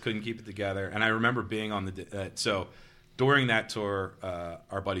like we just couldn't keep it together. And I remember being on so during that tour,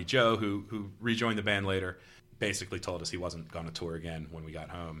 our buddy Joe, who rejoined the band later, basically told us he wasn't going to tour again when we got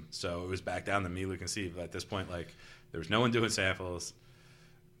home. So it was back down to me, Luke, and Steve. At this point, like there was no one doing samples.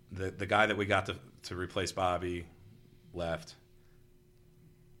 The guy that we got to replace Bobby left.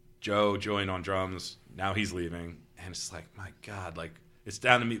 Joe joined on drums. Now he's leaving, and it's just like, my God, like it's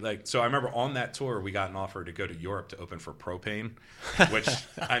down to me. Like, so I remember on that tour we got an offer to go to Europe to open for Propane, which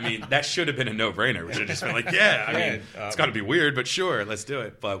I mean that should have been a no-brainer. We should have just been like, I mean, it's got to be weird, but sure, let's do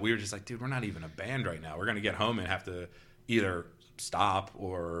it. But we were just like, dude, we're not even a band right now. We're gonna get home and have to either stop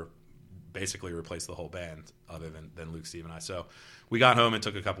or basically replace the whole band, other than Luke, Steve, and I. So we got home and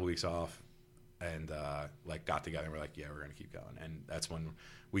took a couple weeks off, and like got together and we're like, we're gonna keep going. And that's when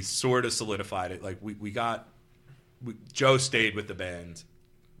we sort of solidified it. Like Joe stayed with the band.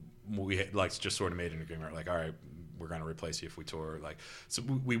 We had, like just sort of made an agreement. Like, all right, we're gonna replace you if we tour. Like, so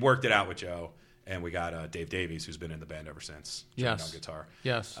we worked it out with Joe, and we got Dave Davies, who's been in the band ever since, on guitar.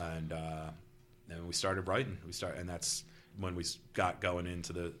 Yes. And then we started writing. And that's when we got going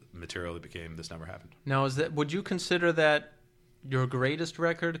into the material that became This Never Happened. Now, would you consider that your greatest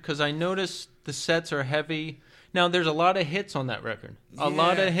record? Because I noticed the sets are heavy. Now, there's a lot of hits on that record. A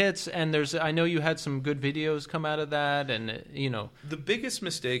lot of hits, and I know you had some good videos come out of that, and The biggest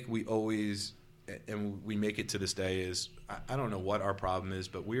mistake we always, and we make it to this day, is I don't know what our problem is,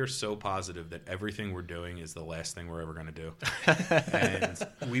 but we are so positive that everything we're doing is the last thing we're ever going to do. And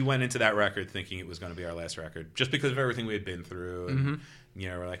we went into that record thinking it was going to be our last record, just because of everything we had been through. And,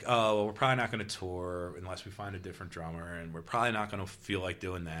 we're like, oh, well, we're probably not going to tour unless we find a different drummer, and we're probably not going to feel like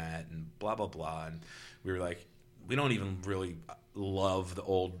doing that, and blah, blah, blah. And we were like, we don't even really love the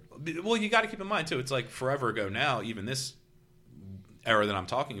old. Well, you got to keep in mind, too, it's like forever ago now. Even this era that I'm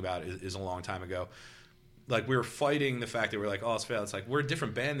talking about is a long time ago. Like, we were fighting the fact that we're like, oh, it's failed. It's like, we're a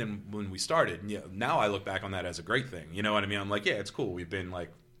different band than when we started. And now I look back on that as a great thing. You know what I mean? I'm like, yeah, it's cool. We've been like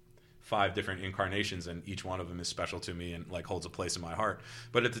 5 different incarnations, and each one of them is special to me and like holds a place in my heart.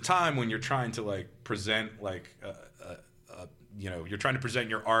 But at the time when you're trying to like present like you're trying to present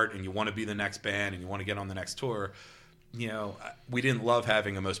your art, and you want to be the next band, and you want to get on the next tour, we didn't love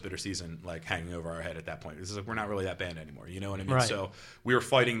having a Most Bitter Season like hanging over our head at that point. This is like, we're not really that band anymore. You know what I mean? Right. So we were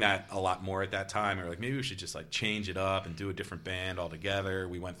fighting that a lot more at that time. We were like, maybe we should just like change it up and do a different band altogether.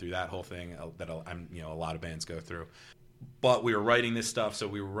 We went through that whole thing that a lot of bands go through. But we were writing this stuff, so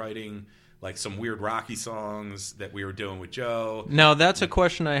we were writing like some weird rocky songs that we were doing with Joe. Now, that's a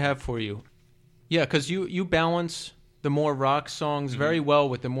question I have for you. Yeah, because you balance the more rock songs very well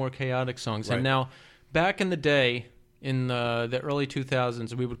with the more chaotic songs. Right. And now, back in the day, in the early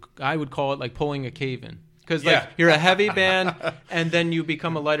 2000s, I would call it like pulling a cave in. Because like you're a heavy band, and then you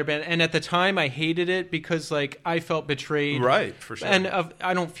become a lighter band. And at the time, I hated it because like I felt betrayed. Right, for sure. And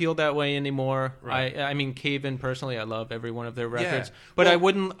I don't feel that way anymore. Right. I mean, Cave In personally, I love every one of their records. Yeah. But I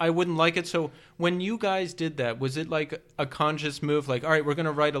wouldn't like it. So when you guys did that, was it like a conscious move? Like, all right, we're going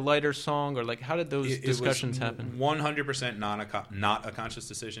to write a lighter song, or like how did those discussions happen? 100% not a conscious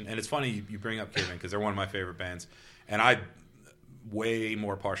decision. And it's funny you bring up Cave In, because they're one of my favorite bands, and I way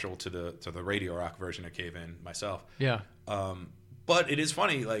more partial to the radio rock version of Cave In myself. Yeah. But it is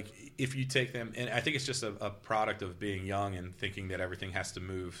funny, like, if you take them, and I think it's just a product of being young and thinking that everything has to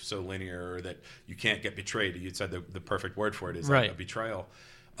move so linear, or that you can't get betrayed. You said the perfect word for it is like a betrayal.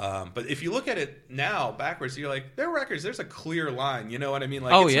 But if you look at it now backwards, you're like, their records, there's a clear line. You know what I mean?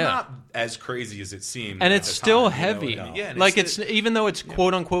 Like, it's not as crazy as it seemed. And it's still time, heavy. You know? Yeah, like, it's even though it's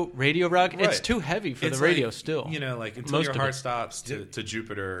quote unquote radio rock, it's too heavy for the radio still. You know, like, Until Your Heart Stops to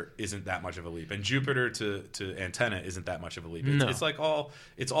Jupiter isn't that much of a leap. And Jupiter to Antenna isn't that much of a leap. It's like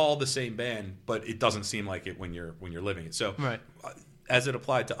it's all the same band, but it doesn't seem like it when you're living it. So as it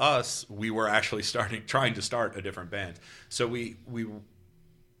applied to us, we were actually trying to start a different band. So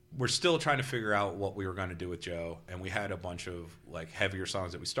we're still trying to figure out what we were going to do with Joe, and we had a bunch of like heavier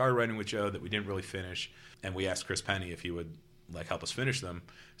songs that we started writing with Joe that we didn't really finish, and we asked Chris Penny if he would like help us finish them.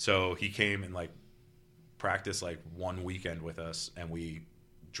 So he came and like practiced like one weekend with us, and we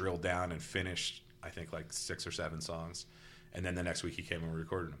drilled down and finished I think like 6 or 7 songs, and then the next week he came and we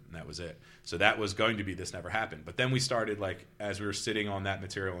recorded them, and that was it. So that was going to be This Never Happened. But then we started, like, as we were sitting on that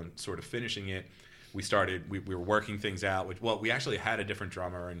material and sort of finishing it, we were working things out. We actually had a different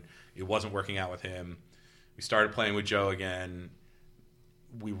drummer, and it wasn't working out with him. We started playing with Joe again.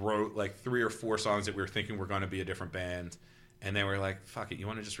 We wrote like 3 or 4 songs that we were thinking were going to be a different band. And then we were like, fuck it, you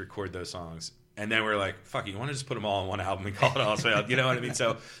want to just record those songs? And then we were like, fuck it, you want to just put them all on one album and call it All Failed? You know what I mean?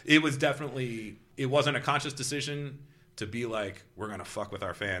 So it wasn't a conscious decision to be like, we're going to fuck with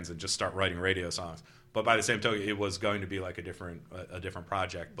our fans and just start writing radio songs. But by the same token, it was going to be like a different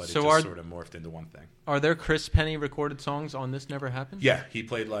project, but it just sort of morphed into one thing. Are there Chris Penny recorded songs on This Never Happened? Yeah, he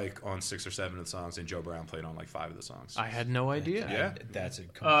played like on 6 or 7 of the songs, and Joe Brown played on like 5 of the songs. I had no idea. Yeah, that's a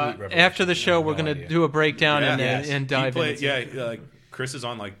complete revelation. After the show, we're going to do a breakdown and dive into it. Yeah, like Chris is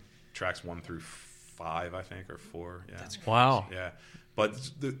on like tracks 1 through 5, I think, or 4. Yeah, that's wow. Yeah.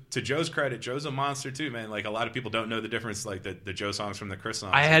 But to Joe's credit, Joe's a monster too, man. Like, a lot of people don't know the difference, like the Joe songs from the Chris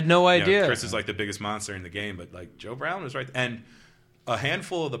songs. I had no idea. Chris is like the biggest monster in the game, but like Joe Brown was right. And a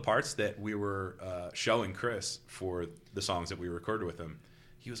handful of the parts that we were showing Chris for the songs that we recorded with him,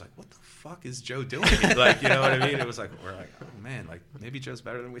 he was like, "What the fuck is Joe doing?" Like, you know what I mean? It was like, we're like, "Oh man, like maybe Joe's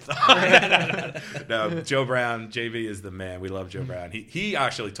better than we thought." No, Joe Brown, JV is the man. We love Joe Brown. He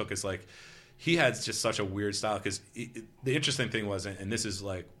actually took us like. He had just such a weird style, because the interesting thing was, and this is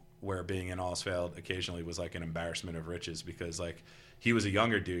like where being in All's Failed occasionally was like an embarrassment of riches, because like he was a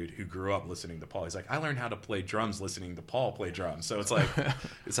younger dude who grew up listening to Paul. He's like, I learned how to play drums listening to Paul play drums. So it's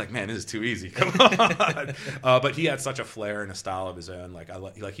like, man, this is too easy. Come on. But he had such a flair and a style of his own. Like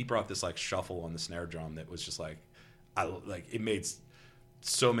he brought this like shuffle on the snare drum that was just like, it made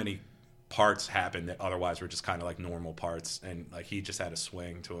so many parts happen that otherwise were just kind of like normal parts, and like he just had a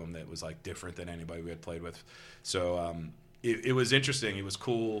swing to him that was like different than anybody we had played with. So it was interesting. It was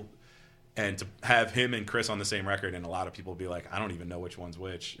cool. And to have him and Chris on the same record, and a lot of people be like, I don't even know which one's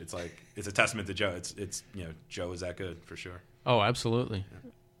which. It's like, it's a testament to Joe. It's Joe is that good for sure. Oh, absolutely.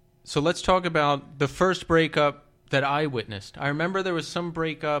 Yeah. So let's talk about the first breakup that I witnessed. I remember there was some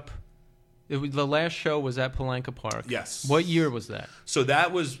breakup. The last show was at Palanca Park. Yes. What year was that? So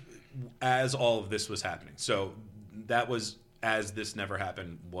that was as all of this was happening. So that was as This Never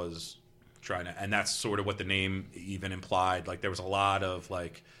Happened was trying to, and that's sort of what the name even implied. Like there was a lot of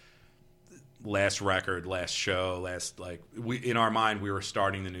like last record, last show, we in our mind we were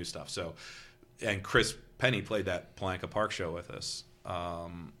starting the new stuff. So, and Chris Penny played that Palanca Park show with us,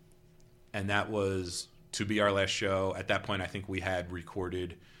 and that was to be our last show. At that point, I think we had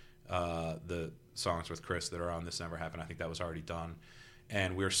recorded the songs with Chris that are on This Never Happened. I think that was already done,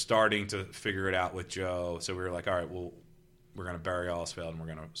 and we were starting to figure it out with Joe. So we were like, all right, well, we're going to bury all else failed, and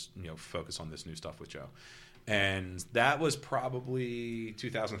we're going to focus on this new stuff with Joe. And that was probably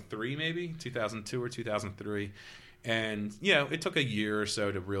 2003, maybe 2002 or 2003. And it took a year or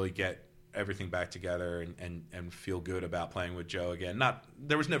so to really get everything back together and feel good about playing with Joe again.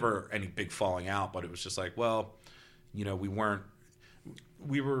 There was never any big falling out, but it was just like, well,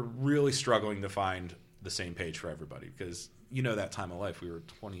 we were really struggling to find the same page for everybody, because that time of life, we were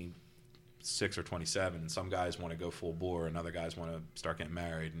 26 or 27, and some guys want to go full bore, and other guys want to start getting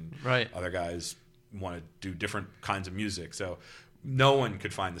married, and other guys want to do different kinds of music. So no one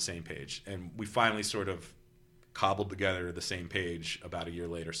could find the same page, and we finally sort of cobbled together the same page about a year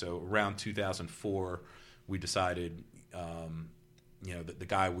later. So around 2004, we decided, that the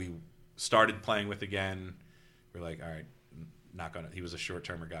guy we started playing with again, we're like, all right, he was a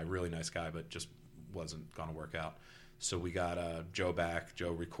short-termer guy, really nice guy, but just wasn't going to work out. So we got Joe back.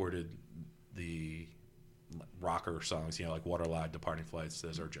 Joe recorded the rocker songs, like Waterlide, Departing Flights.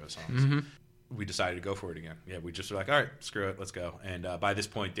 Those are Joe songs. Mm-hmm. We decided to go for it again. Yeah, we just were like, all right, screw it, let's go. And by this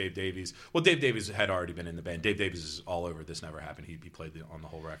point, Dave Davies had already been in the band. Dave Davies is all over This Never Happened. He played on the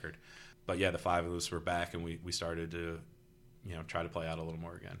whole record. But yeah, the five of us were back, and we started to, try to play out a little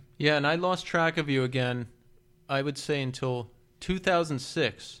more again. Yeah, and I lost track of you again, I would say until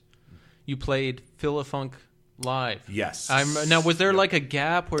 2006. You played Philafunk Live. Yes. Now, was there like a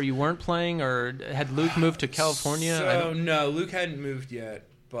gap where you weren't playing, or had Luke moved to California? So, no, Luke hadn't moved yet.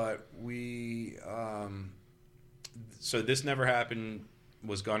 But we, so This Never Happened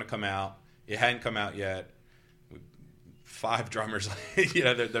was going to come out. It hadn't come out yet. 5 drummers,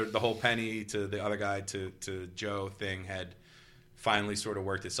 the whole Penny to the other guy to Joe thing had finally sort of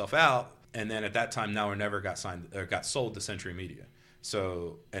worked itself out. And then at that time, Now or Never got sold to Century Media.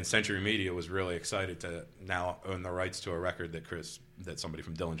 So, and Century Media was really excited to now own the rights to a record that somebody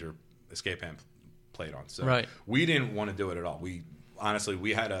from Dillinger Escape Amp played on. So we didn't want to do it at all. Honestly,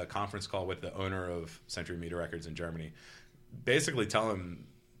 we had a conference call with the owner of Century Media Records in Germany, basically telling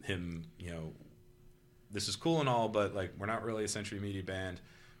him, this is cool and all, but like we're not really a Century Media band.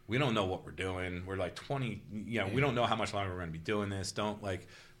 We don't know what we're doing. We're like 20, we don't know how much longer we're going to be doing this.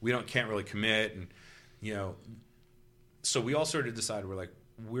 Can't really commit, and so we all sort of decided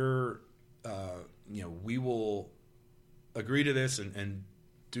we will agree to this and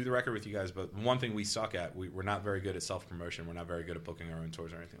do the record with you guys, but one thing we suck at, we're not very good at self-promotion. We're not very good at booking our own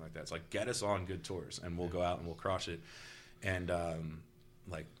tours or anything like that. It's like, get us on good tours, and we'll go out and we'll crush it. And I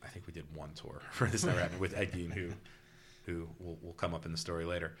think we did one tour for This Never Happened with Ed Gein, who will come up in the story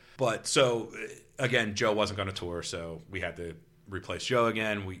later. But so, again, Joe wasn't going to tour, so we had to replace Joe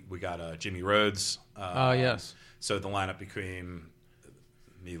again. We got Jimmy Rhodes. Yes. So the lineup became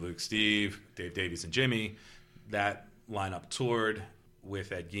me, Luke, Steve, Dave Davies, and Jimmy. That lineup toured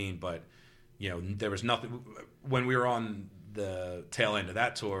with Ed Gein, but there was nothing when we were on the tail end of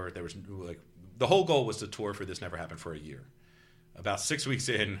that tour. There was the whole goal was to tour for This Never Happened for a year. About 6 weeks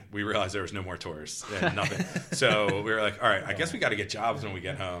in, we realized there was no more tours and nothing. So we were like, all right, I guess we got to get jobs when we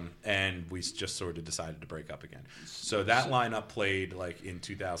get home, and we just sort of decided to break up again. So that lineup played in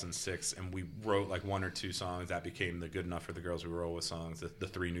 2006, and we wrote 1 or 2 songs. That became the Good Enough for the Girls We Roll With songs, the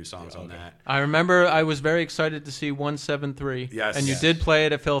 3 new songs on that. I remember I was very excited to see 173. Yes. And you did play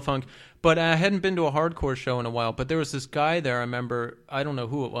it at Philafunk. But I hadn't been to a hardcore show in a while. But there was this guy there, I remember, I don't know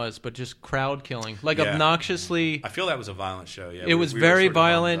who it was, but just crowd killing. Obnoxiously. I feel that was a violent show, yeah. It was very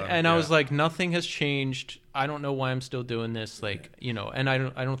violent, and I was like, nothing has changed. I don't know why I'm still doing this. And I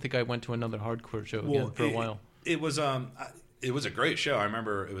don't think I went to another hardcore show again for a while. It was a great show. I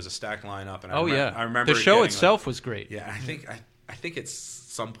remember it was a stacked lineup. And I remember the show itself was great. Yeah, I think at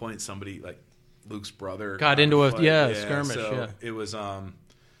some point somebody, Luke's brother... got into a skirmish, so it was...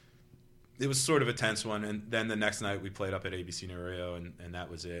 it was sort of a tense one. And then the next night we played up at ABC New Radio, and that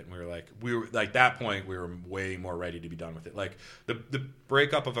was it. And we were like that point we were way more ready to be done with it. Like the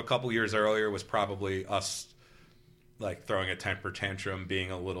breakup of a couple years earlier was probably us like throwing a temper tantrum,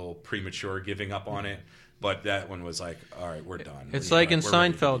 being a little premature, giving up on it. But that one was like, all right, we're done. It's like in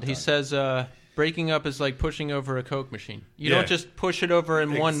Seinfeld, he says, breaking up is like pushing over a Coke machine. You don't just push it over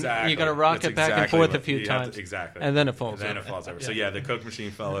in one. You got to rock it back and forth a few times. Exactly. And then it falls over. Then it falls over. So, the Coke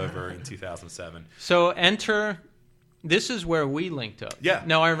machine fell over in 2007. So, this is where we linked up. Yeah.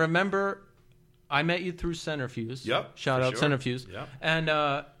 Now, I remember I met you through Centrifuge. Yep. Shout out Centrifuge. Yep. And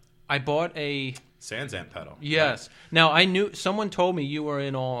I bought a Sansamp pedal. Yes. Right. Now, I knew someone told me you were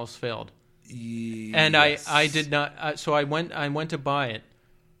in All Else Failed. Yes. And I did not. So I went to buy it,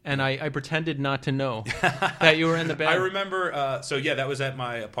 and I pretended not to know that you were in the band. I remember. That was at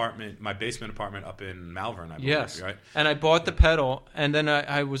my apartment, my basement apartment up in Malvern. I believe, yes. Right. And I bought the pedal, and then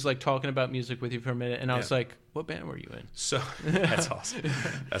I was like talking about music with you for a minute, and I was like, "What band were you in?" So that's awesome.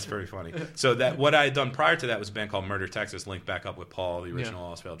 That's very funny. So what I had done prior to that was a band called Murder Texas, linked back up with Paul, the original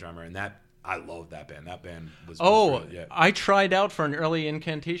All Else Failed drummer, and that. I loved that band. That band was really, I tried out for an early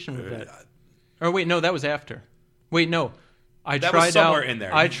incantation with that. Or wait, no, that was after. Wait, no. That was somewhere in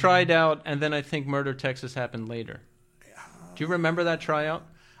there. I tried out, and then I think Murder Texas happened later. Do you remember that tryout?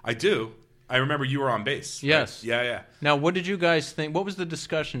 I do. I remember you were on bass. Yes. Right? Yeah. Now, what did you guys think? What was the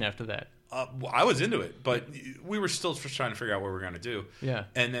discussion after that? I was into it, but we were still just trying to figure out what we were going to do. Yeah.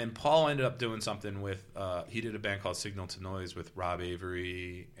 And then Paul ended up doing something with, he did a band called Signal to Noise with Rob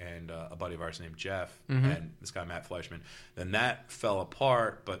Avery and a buddy of ours named Jeff and this guy Matt Fleischman. Then that fell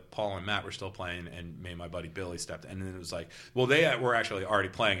apart, but Paul and Matt were still playing, and me and my buddy Billy stepped in. And then it was like, well, they were actually already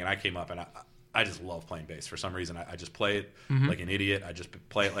playing, and I came up, and I just love playing bass. For some reason, I just play it like an idiot. I just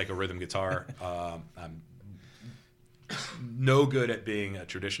play it like a rhythm guitar. I'm no good at being a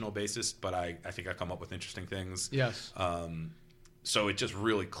traditional bassist, but I think I come up with interesting things. Yes. So it just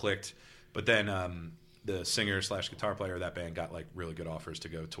really clicked. But then the singer/guitar player of that band got like really good offers to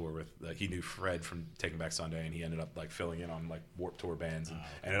go tour with. He knew Fred from Taking Back Sunday, and he ended up like filling in on like Warped Tour bands and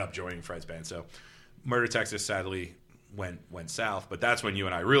ended up joining Fred's band. So Murder Texas sadly went south, but that's when you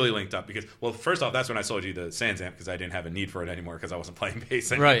and I really linked up because, well, first off, that's when I sold you the Sansamp because I didn't have a need for it anymore because I wasn't playing bass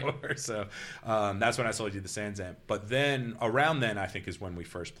anymore. Right. So that's when I sold you the Sansamp. But then around then, I think is when we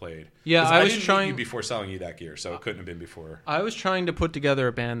first played. Yeah, I was didn't trying meet you before selling you that gear, so it couldn't have been before. I was trying to put together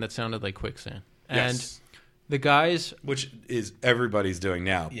a band that sounded like Quicksand, and yes. The guys, which is everybody's doing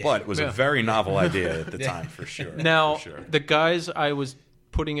now, but it was a very novel idea at the time for sure. Now, the guys I was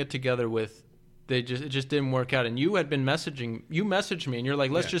putting it together with. It just didn't work out. And you had been messaging. You messaged me, and you're like,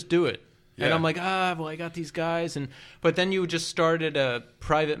 "Let's just do it." Yeah. And I'm like, well, I got these guys, but then you just started a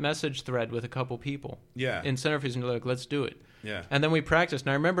private message thread with a couple people. Yeah. In Centrifuge, and you're like, "Let's do it." Yeah. And then we practiced.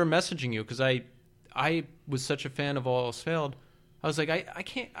 And I remember messaging you because I was such a fan of All Else Failed. I was like, I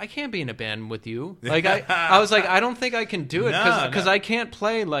can't be in a band with you. Like I was like, I don't think I can do it because I can't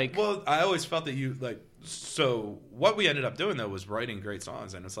play like. Well, I always felt that you like. So what we ended up doing though was writing great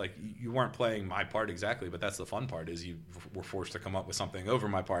songs, and it's like you weren't playing my part exactly, but that's the fun part is you were forced to come up with something over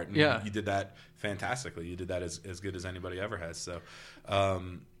my part, and you did that fantastically. You did that as good as anybody ever has. So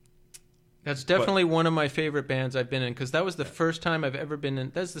that's definitely one of my favorite bands I've been in because that was the first time I've ever been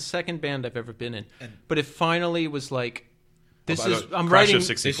in. That's the second band I've ever been in, but it finally was like. I'm Crash writing. Of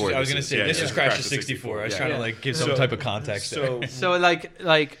 64. I was going to say this is Crash of 64. I was trying to like give some type of context. So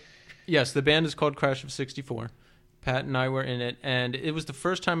like. Yes, the band is called Crash of 64. Pat and I were in it, and it was the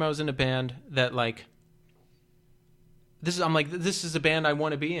first time I was in a band that like. This is a band I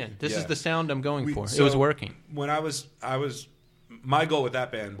want to be in. This is the sound I'm going for. It was working. When I was, my goal with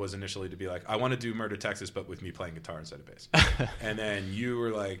that band was initially to be like, I want to do Murder Texas, but with me playing guitar instead of bass. And then you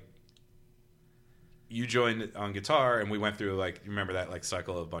were like. You joined on guitar, and we went through like you remember that like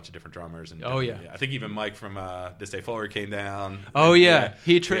cycle of a bunch of different drummers. And I think even Mike from This Day Forward came down. Oh yeah,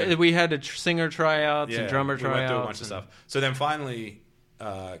 we had a singer tryouts and drummer tryouts. We went through a bunch of stuff. So then finally,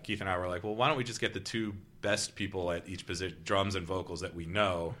 Keith and I were like, well, why don't we just get the two best people at each position, drums and vocals that we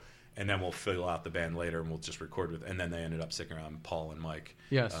know, and then we'll fill out the band later, and we'll just record with. And then they ended up sticking around, Paul and Mike.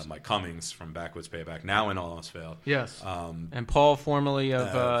 Yes, Mike Cummings from Backwoods Payback, now in All Else Failed. Yes, and Paul formerly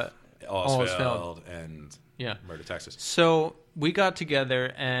of. All Else Failed and Murder Texas. So we got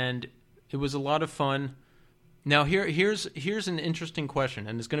together, and it was a lot of fun. Now here's an interesting question,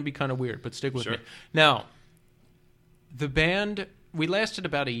 and it's going to be kind of weird, but stick with me. Now, the band we lasted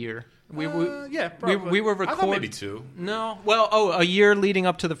about a year. We were recording. I thought maybe 2. No, well, a year leading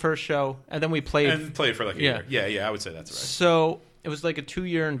up to the first show, and then we played for like a year. Yeah, I would say that's right. So it was like a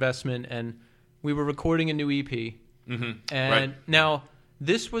 2-year investment, and we were recording a new EP. Mm-hmm. And now.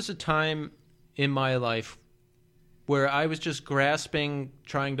 this was a time in my life where I was just grasping,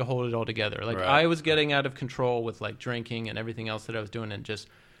 trying to hold it all together. Like, Right. I was getting out of control with, like, drinking and everything else that I was doing, and just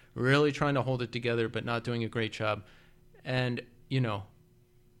really trying to hold it together, but not doing a great job. And, you know,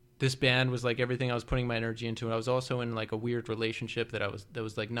 this band was like everything I was putting my energy into. And I was also in like a weird relationship that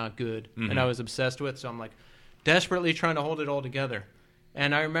was like not good, and I was obsessed with. So I'm like desperately trying to hold it all together.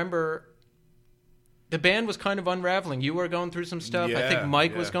 And I remember the band was kind of unraveling. You were going through some stuff. I think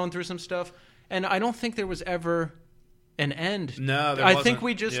Mike was going through some stuff. And I don't think there was ever an end. No, there I wasn't. think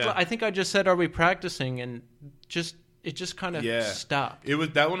we just. Yeah. I think I just said, "Are we practicing?" And it just kind of stopped.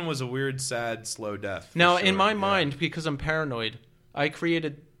 That one was a weird, sad, slow death. Now, sure. in my mind, because I'm paranoid, I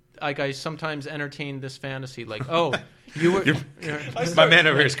created. Like, I sometimes entertain this fantasy, like, oh, you were. My man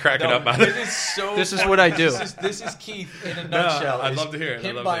over here is cracking up. This is what I do. This is Keith in a nutshell. I'd love to hear it.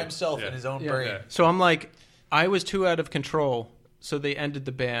 Him by himself in his own brain. Yeah. So I'm like, I was too out of control, so they ended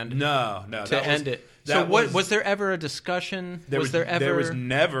the band. No, to end it. So what was there ever a discussion? There was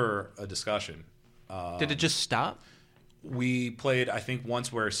never a discussion. Did it just stop? We played, I think,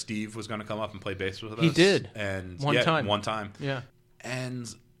 once where Steve was going to come up and play bass with us. He did. And One time. Yeah.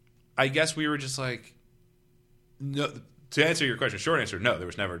 And I guess we were just like, no. To answer your question, short answer, no, there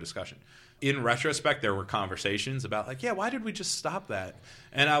was never a discussion. In retrospect, there were conversations about like, yeah, why did we just stop that?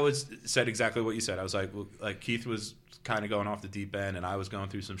 And I said exactly what you said. I was like, well, like Keith was kind of going off the deep end, and I was going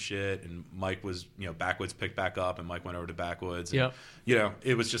through some shit, and Mike was, Backwoods picked back up, and Mike went over to Backwoods. And,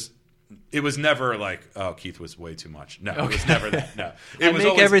 it was never like, oh, Keith was way too much. No, It was never that. No, it was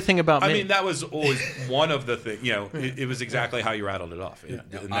always everything about me. I mean, that was always one of the things. It was exactly how you rattled it off, and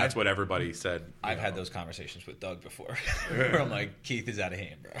that's what everybody said. I've had those conversations with Doug before, where I'm like, Keith is out of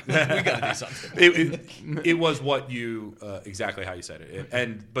hand, bro. We got to do something. It was what you exactly how you said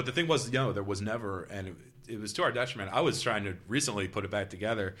it, but the thing was, there was never, and it was to our detriment. I was trying to recently put it back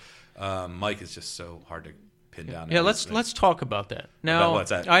together. Mike is just so hard to pin down. Yeah, let's talk about that. Now, what's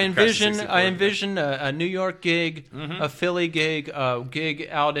that? I envision a New York gig, a Philly gig, a gig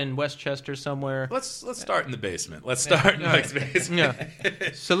out in Westchester somewhere. Let's start in the basement. Let's start in Mike's basement. Yeah.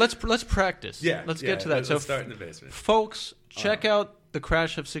 So let's practice. Yeah, let's get to that. Let's start in the basement. Folks, check out the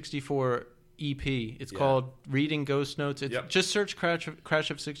Crash of 64 EP. It's called Reading Ghost Notes. Just search Crash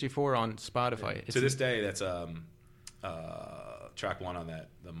of 64 on Spotify. To this day, that's track one on that,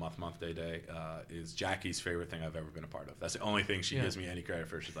 the month day, is Jackie's favorite thing I've ever been a part of. That's the only thing she gives me any credit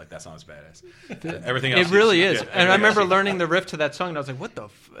for. She's like, that song's badass. Everything else, it really is. And I remember learning the riff to that song, and I was like, what the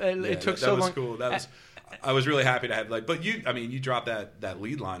it took so long. That was cool. I was really happy to have, but you dropped that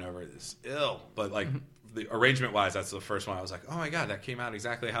lead line over it. It's ill, but the arrangement wise, that's the first one. I was like, oh my god, that came out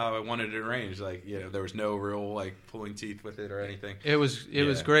exactly how I wanted it arranged. Like, there was no real pulling teeth with it or anything. It was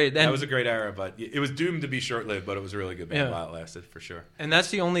great. That was a great era, but it was doomed to be short lived. But it was a really good band while it lasted, for sure. And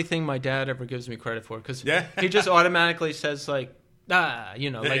that's the only thing my dad ever gives me credit for, because he just automatically says like, I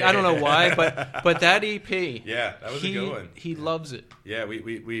don't know why, but that EP, that was a good one. He loves it. Yeah, we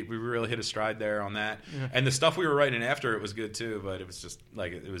really hit a stride there on that, and the stuff we were writing after it was good too. But it was just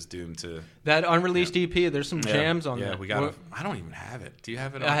like it was doomed to that unreleased EP. There's some jams on there. We got. I don't even have it. Do you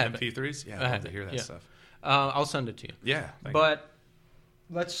have it on MP3s? Yeah, I'd love to hear that stuff. I'll send it to you. Yeah, but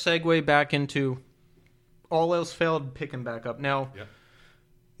let's segue back into All Else Failed, picking back up now.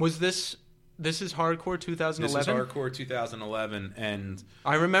 Was this? This is Hardcore 2011? This is Hardcore 2011, and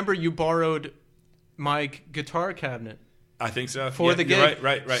I remember you borrowed my guitar cabinet. I think so. For the gig.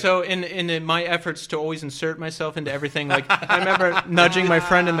 Right. So in my efforts to always insert myself into everything, like I remember nudging my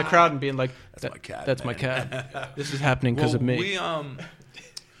friend in the crowd and being like, that's my cat. That's my cat. This is happening because of me.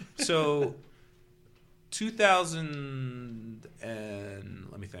 So 2000 and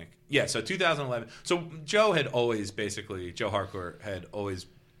let me think. Yeah, so 2011. So Joe Hardcore had always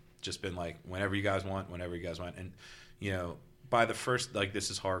just been like, whenever you guys want. And, by the first, This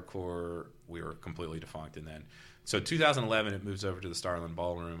Is Hardcore, we were completely defunct. And then, so 2011, it moves over to the Starland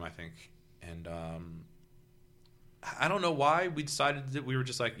Ballroom, I think. And I don't know why we decided that we were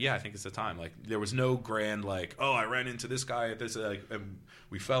just like, I think it's the time. There was no grand, I ran into this guy at this, and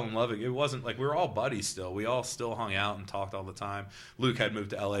we fell in love. It wasn't we were all buddies still. We all still hung out and talked all the time. Luke had moved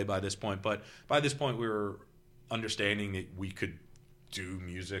to LA by this point. But by this point, we were understanding that we could do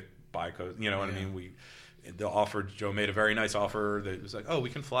music by code, what I mean? Joe made a very nice offer that was like, oh, we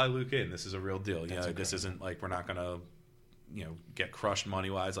can fly Luke in. This is a real deal. This isn't we're not gonna, get crushed money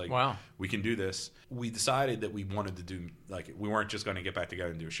wise. Wow, we can do this. We decided that we wanted to do we weren't just going to get back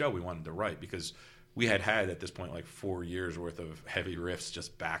together and do a show. We wanted to write because we had at this point 4 years worth of heavy riffs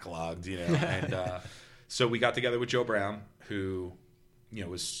just backlogged, and so we got together with Joe Brown, who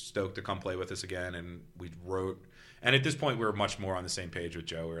was stoked to come play with us again, and we wrote. And at this point, we were much more on the same page with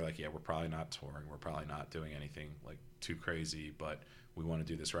Joe. We were like, yeah, we're probably not touring. We're probably not doing anything like too crazy, but we want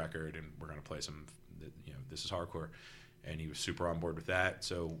to do this record, and we're going to play some, This Is Hardcore. And he was super on board with that.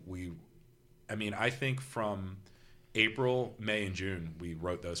 So I think from April, May, and June, we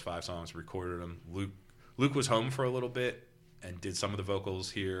wrote those 5 songs, recorded them. Luke was home for a little bit and did some of the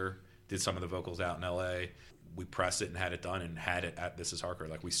vocals here, did some of the vocals out in LA. We pressed it and had it done and had it at This Is Hardcore.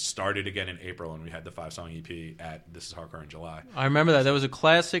 Like, we started again in April, and we had the 5-song EP at This Is Hardcore in July. I remember that. That was a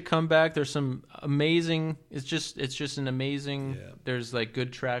classic comeback. There's some amazing. It's just an amazing. Yeah. There's like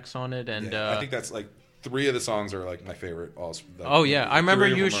good tracks on it, and I think that's like 3 of the songs are like my favorite. I remember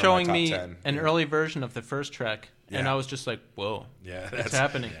you showing me an early version of the first track. Yeah. And I was just like, whoa, that's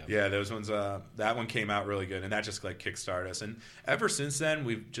happening. Yeah, those ones, that one came out really good, and that just like kickstarted us. And ever since then,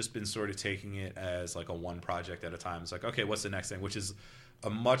 we've just been sort of taking it as like a one project at a time. It's like, okay, what's the next thing? Which is a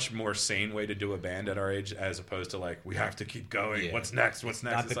much more sane way to do a band at our age, as opposed to like, we have to keep going. Yeah. What's next?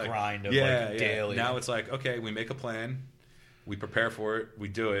 Not it's the like, grind of like daily. Now it's like, okay, we make a plan, we prepare for it, we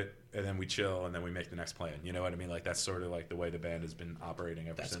do it, and then we chill, and then we make the next plan. You know what I mean? Like, that's sort of like the way the band has been operating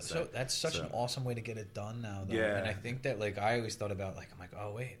ever since. So that's such an awesome way to get it done now, though. Yeah. And I think that, like, I always thought about, like, I'm like,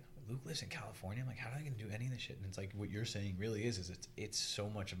 oh wait, Luke lives in California. I'm like, how am I gonna do any of this shit? And it's like, what you're saying really is it's so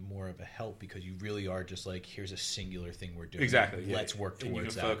much more of a help, because you really are just like, here's a singular thing we're doing. Exactly. Let's work towards that. And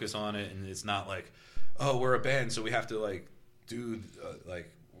you can focus on it, and it's not like, oh, we're a band, so we have to like do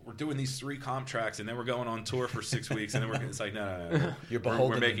like. We're doing these 3 comp tracks, and then we're going on tour for 6 weeks, and then it's like, no. You're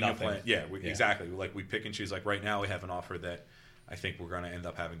beholden we're making to nothing. A plan. Yeah, exactly. Like, we pick and choose. Like, right now we have an offer that I think we're going to end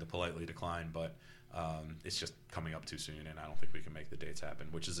up having to politely decline, but it's just coming up too soon, and I don't think we can make the dates happen,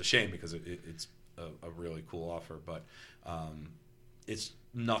 which is a shame, because it's a really cool offer, but it's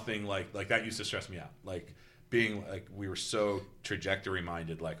nothing like that used to stress me out. Like, being like, we were so trajectory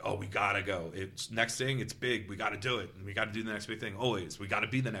minded, like, oh, we gotta go, it's next thing, it's big, we gotta do it, and we gotta do the next big thing always, we gotta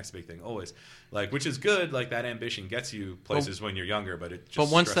be the next big thing always, like, which is good. Like, that ambition gets you places when you're younger, but it just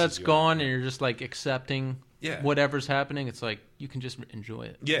but once that's gone and you're just like accepting whatever's happening, it's like you can just enjoy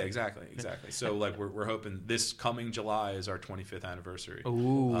it. Exactly. So like, we're hoping this coming July is our 25th anniversary.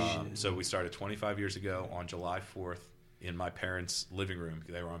 So we started 25 years ago on July 4th in my parents' living room,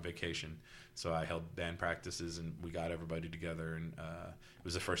 because they were on vacation. So I held band practices, and we got everybody together, and it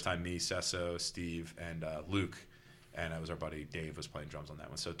was the first time me, Sesso, Steve, and Luke, and it was our buddy Dave was playing drums on that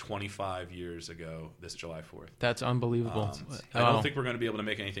one. So 25 years ago, this July 4th. That's unbelievable. I don't think we're going to be able to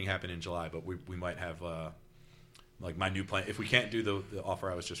make anything happen in July, but we might have like my new plan. If we can't do the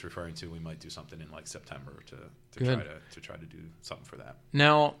offer I was just referring to, we might do something in like September to try to do something for that.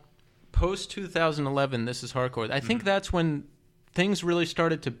 Now, post 2011, This Is Hardcore. I think that's when things really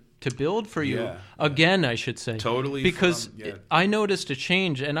started to build for you again, I should say. Totally. Because I noticed a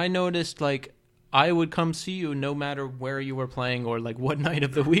change, and I noticed, like, I would come see you no matter where you were playing or like what night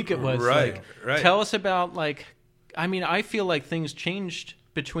of the week it was. Right. Tell us about, like, I mean, I feel like things changed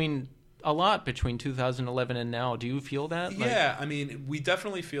between 2011 and now. Do you feel that? Yeah, I mean, we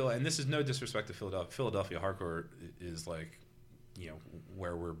definitely feel, and this is no disrespect to Philadelphia. Philadelphia hardcore is like,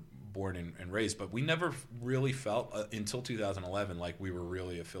 where we're born and raised, but we never really felt until 2011 like we were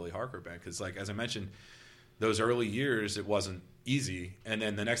really a Philly hardcore band, because, like, as I mentioned, those early years it wasn't easy, and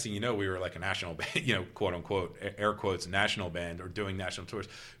then the next thing you know, we were like a national band, quote unquote, air quotes, national band, or doing national tours.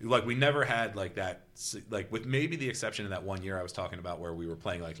 Like, we never had like that, like, with maybe the exception of that one year I was talking about where we were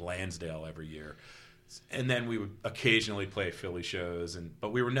playing like Lansdale every year, and then we would occasionally play Philly shows,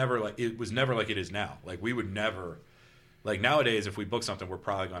 but we were never like, it was never like it is now. Like, we would never, like, nowadays, if we book something, we're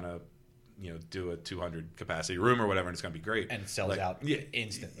probably going to, do a 200 capacity room or whatever, and it's going to be great. And it sells out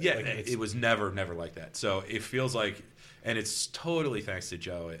instantly. Yeah, like, it was never like that. So it feels like, and it's totally thanks to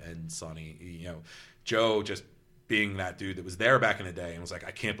Joe and Sonny. Joe just being that dude that was there back in the day and was like,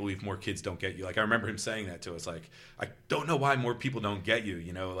 I can't believe more kids don't get you. Like, I remember him saying that to us, like, I don't know why more people don't get you,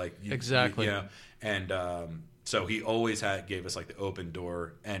 like. Exactly. And so he always gave us like the open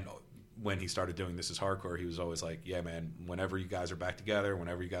door, and when he started doing This Is Hardcore, he was always like, yeah, man, whenever you guys are back together,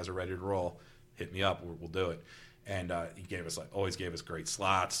 whenever you guys are ready to roll, hit me up, we'll do it. And he always gave us great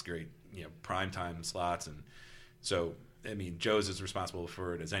slots, great, primetime slots. And so, I mean, Joe's as responsible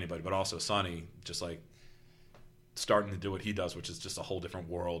for it as anybody, but also Sonny, just like starting to do what he does, which is just a whole different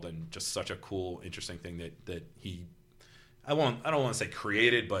world, and just such a cool, interesting thing that he, I don't want to say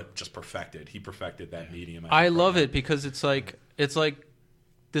created, but just perfected. He perfected that medium. I love it, because it's like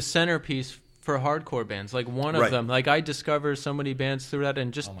the centerpiece for hardcore bands, like one of them. Like, I discover so many bands through that,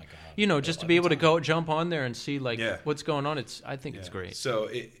 and just just to be able to go jump on there and see what's going on. I think it's great. So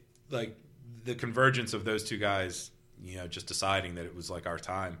like the convergence of those two guys, just deciding that it was like our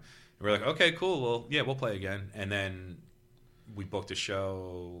time. And we're like, okay, cool. Well, yeah, we'll play again. And then we booked a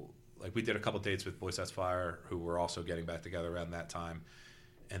show. Like we did a couple dates with Boy Sets Fire, who were also getting back together around that time.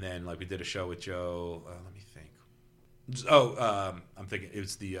 And then like we did a show with Joe. Let me think. I'm thinking it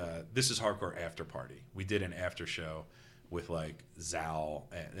was the This Is Hardcore after party. We did an after show with like Zal,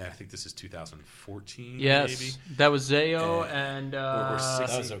 and I think this is 2014. Yes, maybe. That was Zayo and that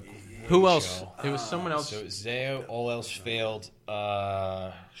was a great who else? show. It was someone else. So Zayo, All Else Failed.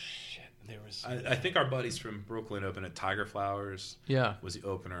 There was. I think our buddies from Brooklyn opened at Tiger Flowers. Yeah, was the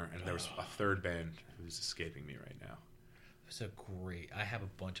opener, and there was a third band who's escaping me right now. It was a great. I have a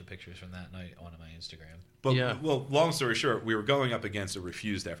bunch of pictures from that night on my Instagram. But yeah. Well, long story short, we were going up against a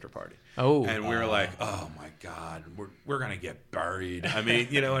refused after party. Oh, and we were like, oh my god, we're gonna get buried. I mean,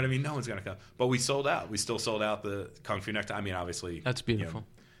 you know what I mean? No one's gonna come. But we sold out. We still sold out the Kung Fu Necktie. I mean, obviously, that's beautiful.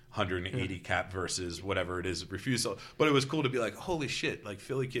 180 cap versus whatever it is refusal. But it was cool to be like, holy shit, like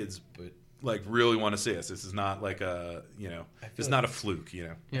Philly kids, but like really want to see us. This is not like a it's not a fluke.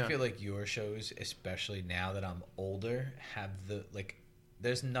 I feel like your shows, especially now that I'm older, have the like.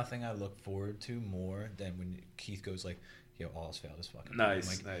 There's nothing I look forward to more than when Keith goes like, "Yo, All Else Failed" is fucking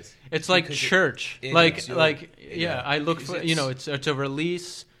nice. It's like church. I look for it's a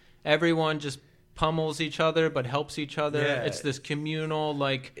release. Everyone just pummels each other but helps each other. Yeah. It's this communal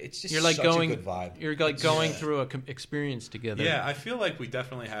it's just you're like such going a good vibe. You're like going through a experience together. Yeah, I feel like we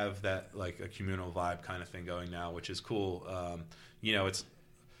definitely have that like a communal vibe kind of thing going now, which is cool.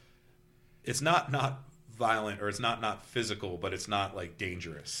 It's not violent or it's not physical, but it's not like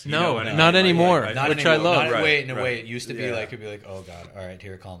dangerous. Not anymore. Which I love. Wait, it used to be like it'd be like, oh god, all right,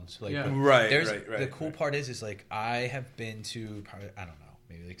 here it comes. Like, right. The cool part is like I have been to probably, I don't know,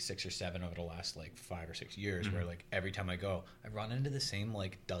 maybe like 6 or 7 over the last like 5 or 6 years, where like every time I go, I run into the same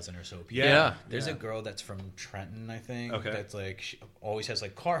like dozen or so people. Yeah. There's a girl that's from Trenton, I think. Okay. That's like she always has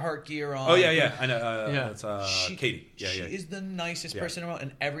like Carhartt gear on. Oh yeah, I know. It's Katie. She is the nicest person in the world,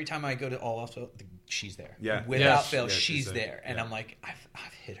 and every time I go to All Else, she's there. Yeah. Without fail, she's there. And I'm like,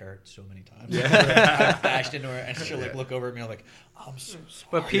 I've hit her so many times. I've bashed into her, and she'll like look over at me and I'm like, I'm so sorry.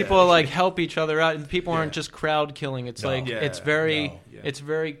 But people like help each other out, and people aren't just crowd killing. It's it's very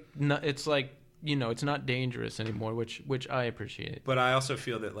it's like it's not dangerous anymore, which I appreciate. But I also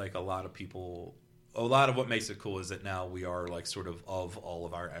feel that like a lot of what makes it cool is that now we are like sort of all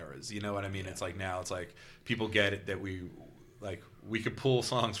of our eras. You know what I mean? It's like now it's like people get it that we could pull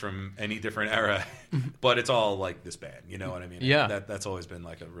songs from any different era, but it's all like this band. You know what I mean? Yeah. That's always been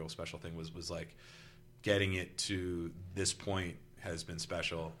like a real special thing was like getting it to this point has been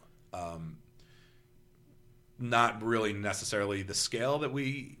special. Not really necessarily the scale but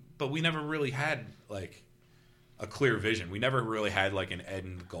we never really had like a clear vision. We never really had like an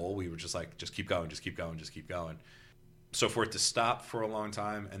end goal. We were just like, just keep going, just keep going, just keep going. So for it to stop for a long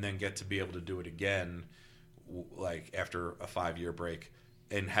time and then get to be able to do it again, like after a 5-year break,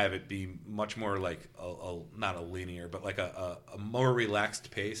 and have it be much more like not a linear, but like a more relaxed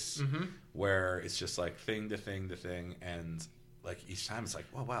pace, where it's just like thing to thing to thing, and like each time it's like,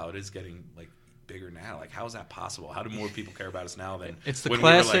 oh wow, it is getting like bigger now. Like how is that possible? How do more people care about us now than it's the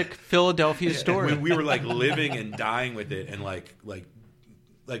classic Philadelphia story when we were like living and dying with it, and like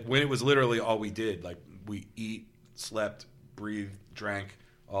when it was literally all we did. Like we eat, slept, breathed, drank,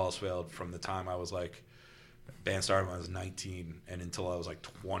 All Else Failed from the time I was like. Band started when I was 19, and until I was like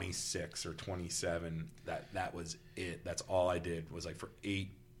 26 or 27, that was it. That's all I did was like for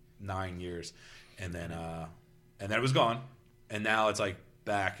 8-9 years, and then it was gone. And now it's like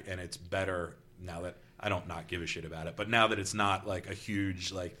back, and it's better now that I don't not give a shit about it. But now that it's not like a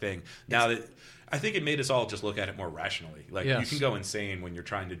huge like thing, now that I think it made us all just look at it more rationally. Like you can go insane when you're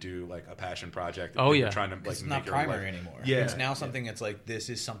trying to do like a passion project. You're trying to like it's not primary anymore. Yeah, it's now something that's like this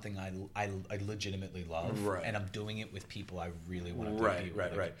is something I legitimately love, and I'm doing it with people I really want to.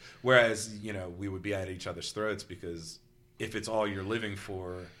 Right. Whereas we would be at each other's throats because if it's all you're living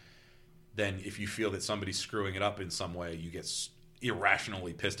for, then if you feel that somebody's screwing it up in some way, you get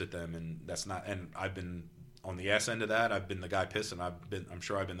irrationally pissed at them, and that's not. And I've been on the ass end of that. I've been the guy pissing. I'm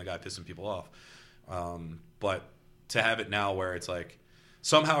sure I've been the guy pissing people off. But to have it now where it's like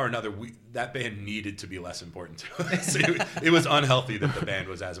somehow or another that band needed to be less important to us. It was unhealthy that the band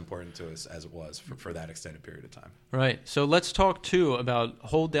was as important to us as it was for that extended period of time. Right. So let's talk too about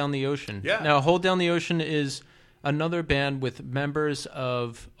Hold Down the Ocean. Yeah. Now Hold Down the Ocean is another band with members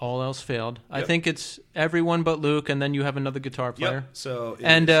of All Else Failed. Yep. I think it's everyone but Luke, and then you have another guitar player. Yep. So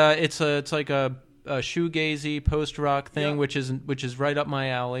it's like a shoegazy post rock thing, which is right up my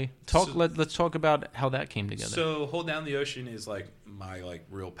alley. Let's talk about how that came together. So Hold Down the Ocean is like my like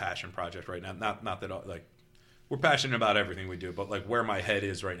real passion project right now. Not that we're passionate about everything we do, but like where my head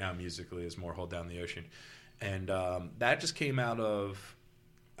is right now musically is more Hold Down the Ocean. And that just came out of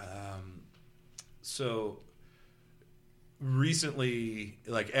so recently,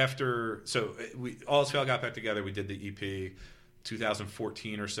 like after, so we All Is Fail got back together, we did the EP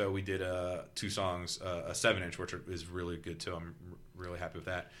 2014 or so. We did 2 songs, a 7-inch, which is really good too. I'm really happy with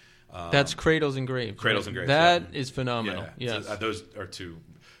that. That's Cradles and Graves. Cradles and Graves. That is phenomenal. Yeah. Yes. So, those are 2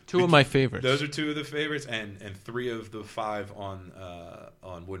 of my favorites. Those are 2 of the favorites, and 3 of the 5 on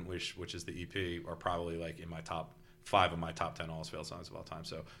Wouldn't Wish, which is the EP, are probably like in my top 5 of my top 10 All Is Failed songs of all time.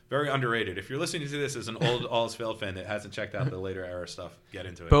 So very underrated. If you're listening to this as an old All Is Failed fan that hasn't checked out the later era stuff, get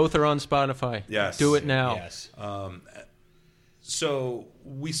into it. Both are on Spotify. Yes. Do it now. Yes. So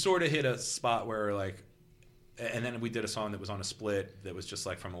we sort of hit a spot where like, and then we did a song that was on a split that was just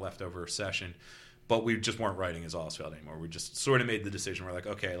like from a leftover session, but we just weren't writing as All Is Failed anymore. We just sort of made the decision. We're like,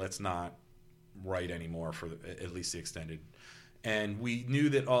 okay, let's not write anymore for at least the extended. And we knew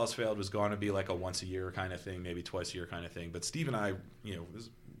that All Is Failed was going to be like a once a year kind of thing, maybe twice a year kind of thing. But Steve and I, we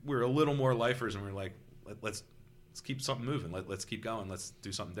were a little more lifers, and we were like, let's keep something moving. Let's keep going. Let's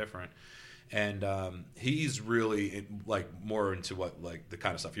do something different. And he's really like more into what like the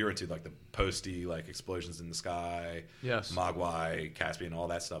kind of stuff you're into, like the posty, like Explosions in the Sky, yes, Mogwai, Caspian, all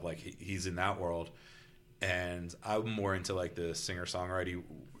that stuff. Like he's in that world, and I'm more into like the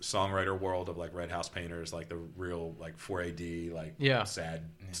songwriter world of like Red House Painters, like the real like 4AD, like sad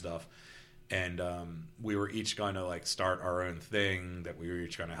stuff. And we were each going to like start our own thing that we were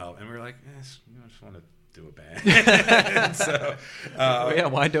each going to help, and we were like, I just want to do a band. So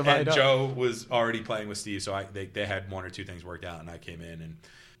why divide up? Joe was already playing with Steve, so they had 1 or 2 things worked out, and I came in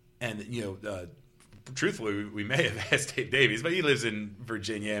and truthfully we may have asked Dave Davies, but he lives in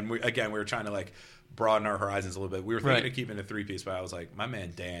Virginia, and we were trying to like broaden our horizons a little bit. We were thinking of keeping a 3-piece, but I was like, my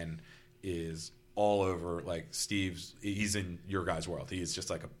man Dan is all over like Steve's. He's in your guys' world. He's just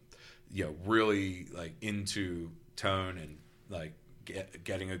like really like into tone and like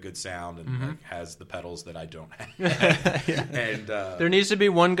getting a good sound, and like has the pedals that I don't have. And there needs to be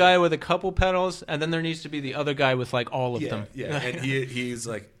one guy with a couple pedals, and then there needs to be the other guy with like all of them. Yeah, and he's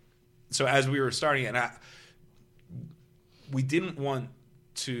like, so as we were starting, and we didn't want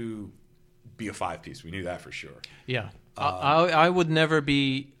to be a 5-piece. We knew that for sure. Yeah. I would never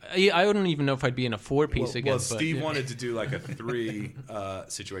be. I don't even know if I'd be in a 4-piece again. Well, Steve wanted to do like a 3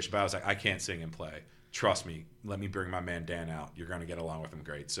 situation, but I was like, I can't sing and play. Trust me, let me bring my man Dan out. You're going to get along with him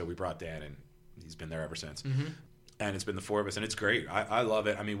great. So we brought Dan, and he's been there ever since. And it's been the 4 of us, and it's great. I love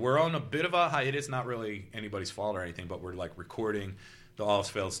it. I mean, we're on a bit of a hiatus, not really anybody's fault or anything, but we're like recording the All Is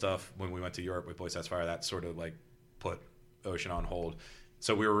Failed stuff when we went to Europe with Boys That's Fire. That sort of like put Ocean on hold.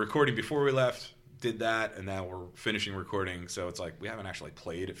 So we were recording before we left, did that, and now we're finishing recording. So it's like we haven't actually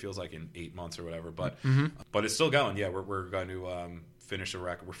played. It feels like in 8 months or whatever, but it's still going. Yeah, we're going to finish a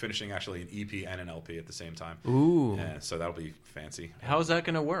record. We're finishing actually an EP and an LP at the same time. Ooh, yeah, so that'll be fancy. How's that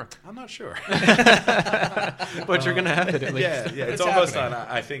going to work? I'm not sure, but you're going to have it at least. Yeah, it's almost done.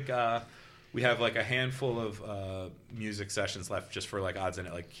 I think we have like a handful of music sessions left, just for like odds and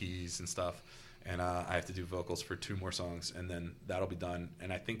like keys and stuff. And I have to do vocals for 2 more songs, and then that'll be done.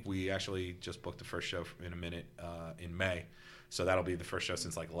 And I think we actually just booked the first show in a minute in May. So that'll be the first show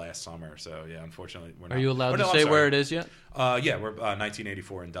since like last summer. So yeah, unfortunately, we're not. Are you allowed to say where it is yet? Yeah, we're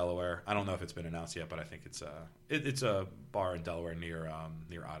 1984 in Delaware. I don't know if it's been announced yet, but I think it's a bar in Delaware near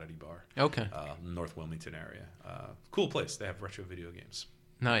Oddity Bar. Okay. North Wilmington area. Cool place. They have retro video games.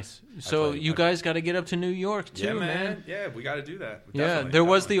 Nice. So you guys got to get up to New York too, man. Yeah, we got to do that. There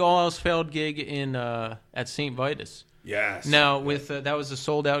was the All Else Failed gig in at St. Vitus. Yes. Now with that was a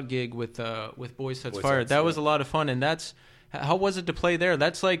sold out gig with Boys That's Fire. That was a lot of fun, and that's. How was it to play there?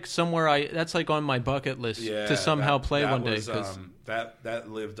 That's like somewhere that's like on my bucket list to somehow play one day. That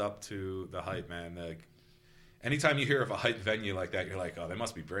lived up to the hype, man. Like, anytime you hear of a hype venue like that, you're like, oh, they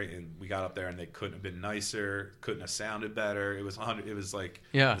must be great. And we got up there, and they couldn't have been nicer, couldn't have sounded better. It was like,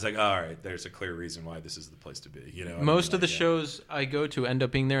 it's like, all right, there's a clear reason why this is the place to be. You know, most of the shows I go to end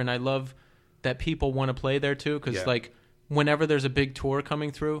up being there, and I love that people want to play there too, because like. Whenever there's a big tour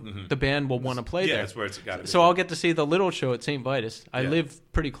coming through, the band will want to play there. Yeah, that's where it's got to be. So I'll get to see the little show at St. Vitus. I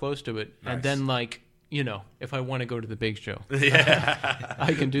live pretty close to it. Nice. And then, like, if I want to go to the big show,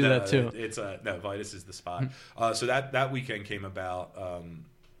 I can do that too. Vitus is the spot. So that weekend came about.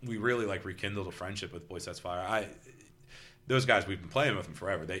 We really, like, rekindled a friendship with Boys That's Fire. Those guys, we've been playing with them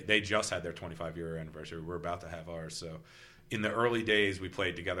forever. They just had their 25-year anniversary. We're about to have ours, so... In the early days, we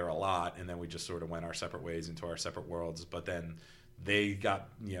played together a lot, and then we just sort of went our separate ways into our separate worlds. But then they got,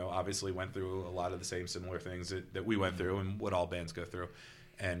 obviously went through a lot of the same similar things that we went through and what all bands go through.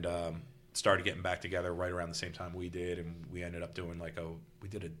 And started getting back together right around the same time we did, and we ended up doing we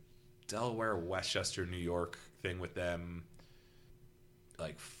did a Delaware, Westchester, New York thing with them,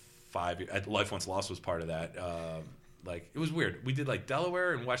 like 5 years. Life Once Lost was part of that. It was weird. We did like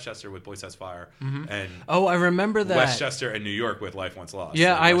Delaware and Westchester with Boy Sets Fire, and I remember that. Westchester and New York with Life Once Lost.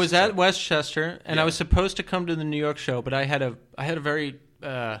 Yeah, like I was at Westchester, and Yeah. I was supposed to come to the New York show, but I had a very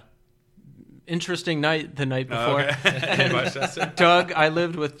interesting night the night before. Okay. In Westchester. Doug, I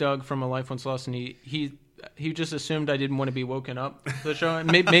lived with Doug from A Life Once Lost, and he just assumed I didn't want to be woken up for the show.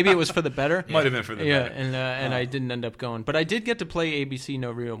 And maybe it was for the better. Might have been for the better. And I didn't end up going, but I did get to play ABC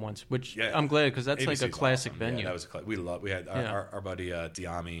No Rio once, which I'm glad because that's like a ABC's classic awesome. venue. Yeah, that was we had our buddy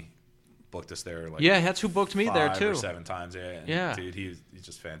Diami booked us there. Like that's who booked me there 5 too. or 7 times. And Yeah. dude, he's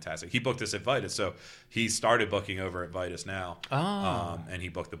just fantastic. He booked us at Vitus, so he started booking over at Vitus now. And he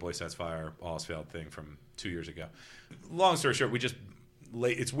booked the Boy Sets Fire Allsfeld thing from 2 years ago. Long story short, we just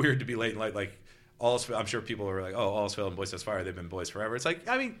late. It's weird to be late and late. Like Allsfeld, I'm sure people are like, "Oh, Allsfeld and Boy Sets Fire, they've been boys forever." It's like,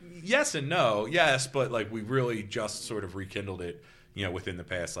 I mean, yes and no, yes, but like we really just sort of rekindled it, within the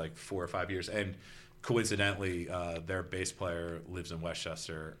past like 4 or 5 years. And coincidentally, their bass player lives in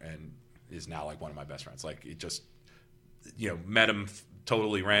Westchester and is now like one of my best friends. Like it just, met him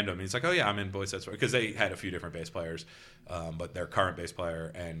totally random. He's like, "Oh yeah, I'm in Boy Sets," because they had a few different bass players, but their current bass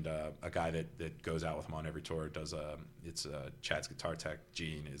player and a guy that goes out with him on every tour does it's Chad's guitar tech.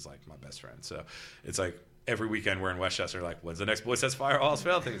 Gene is like my best friend. So it's like every weekend we're in Westchester. Like, when's the next Boy Sets Fire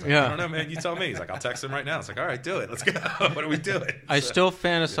Allsfeld thing? He's like, I don't know, man. You tell me. He's like, I'll text him right now. It's like, all right, do it. Let's go. What are we doing? I still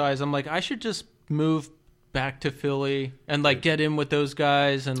fantasize. I'm like, I should just move back to Philly and like get in with those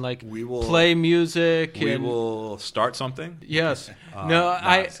guys and like play music. We will start something. Yes.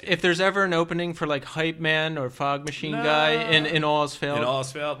 If there's ever an opening for like Hype Man or Fog Machine guy in Allsfeld. In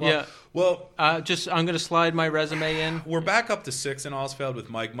Allsfeld? Well, I'm going to slide my resume in. We're back up to 6 in Allsfeld with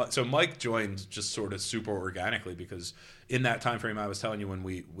Mike. So Mike joined just sort of super organically because in that time frame I was telling you when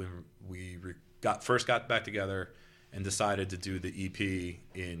we first got back together and decided to do the EP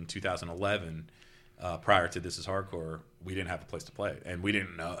in 2011, prior to This Is Hardcore, we didn't have a place to play, and we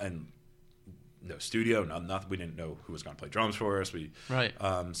didn't know, and no studio, nothing. We didn't know who was going to play drums for us.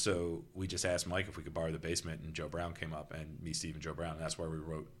 So we just asked Mike if we could borrow the basement, and Joe Brown came up, and me, Steve, and Joe Brown, and that's where we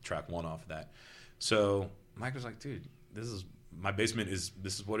wrote track 1 off of that. So Mike was like, "Dude, this is my basement. This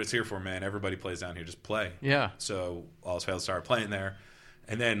is what it's here for, man. Everybody plays down here. Just play." Yeah. So Allsfeld started playing there,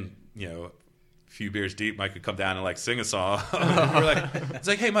 and then few beers deep, Mike could come down and like sing a song. We're like, it's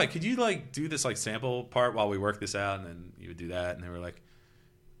like, "Hey Mike, could you like do this like sample part while we work this out?" And then you would do that, and they were like,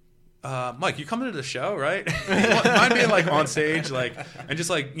 "Mike, you coming to the show, right?" Mind being like on stage, like, and just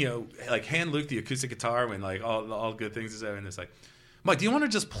like like hand Luke the acoustic guitar when like all good things is there, and it's like, "Mike, do you want to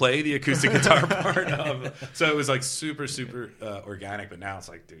just play the acoustic guitar part?" So it was like super organic, but now it's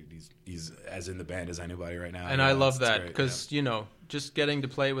like, dude, he's as in the band as anybody right now. And I love that because just getting to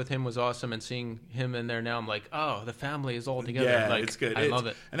play with him was awesome, and seeing him in there now, I'm like, oh, the family is all together. Yeah, like, it's good. I love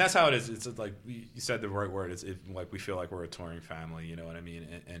it. And that's how it is. It's like you said the right word. It's like we feel like we're a touring family. You know what I mean?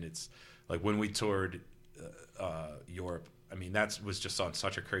 And it's like when we toured Europe. I mean, that was just on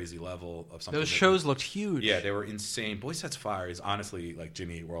such a crazy level of something. Those shows looked huge. Yeah, they were insane. Boy Sets Fire is honestly like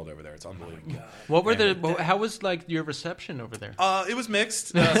Jimmy Eat World over there. It's unbelievable. What were how was like your reception over there? It was mixed.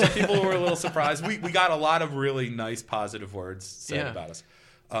 Some people were a little surprised. We got a lot of really nice positive words said about us.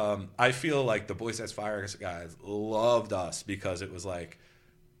 I feel like the Boy Sets Fire guys loved us because it was like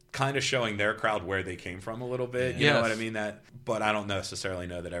kind of showing their crowd where they came from a little bit. You know what I mean? But I don't necessarily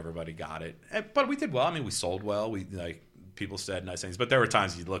know that everybody got it. But we did well. I mean, we sold well. We like. People said nice things, but there were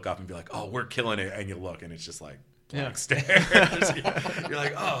times you'd look up and be like, "Oh, we're killing it," and you look and it's just like blank stare. You're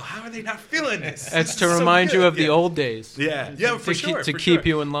like, "Oh, how are they not feeling this?" It's to remind you of the old days. Yeah, for sure. To keep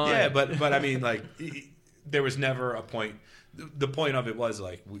you in line. Yeah, but I mean, like, there was never a point. The point of it was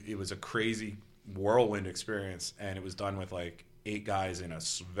like it was a crazy whirlwind experience, and it was done with like 8 guys in a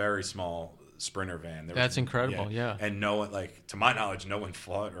very small Sprinter van. That's incredible. Yeah, and no one, like, to my knowledge, no one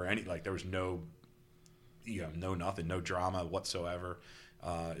fought or any, like, there was no. No nothing, no drama whatsoever.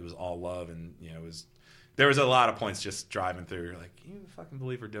 It was all love, and there was a lot of points just driving through. You're like, you fucking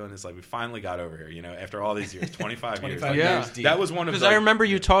believe we're doing this? Like, we finally got over here. After all these years, 25 years. years deep. That was one of because I remember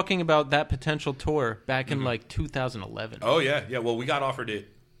you talking about that potential tour back in like 2011. Oh yeah. Well, we got offered it.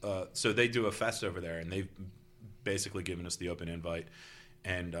 So they do a fest over there, and they've basically given us the open invite.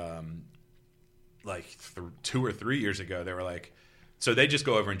 And like 2 or 3 years ago, they were like. So they just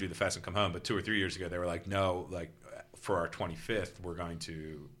go over and do the fest and come home. But 2 or 3 years ago, they were like, "No, like for our 25th, we're going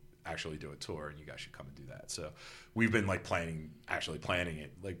to actually do a tour, and you guys should come and do that." So we've been like actually planning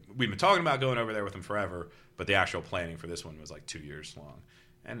it. Like we've been talking about going over there with them forever, but the actual planning for this one was like 2 years long.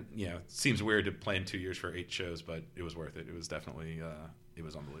 And it seems weird to plan 2 years for 8 shows, but it was worth it. It was definitely it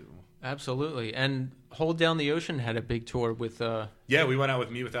was unbelievable. Absolutely. And Hold Down the Ocean had a big tour with. Yeah, we went out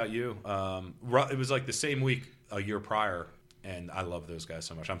with Me Without You. It was like the same week a year prior, and I love those guys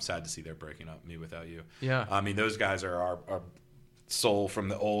so much. I'm sad to see they're breaking up. Me Without You. Yeah. I mean, those guys are our soul from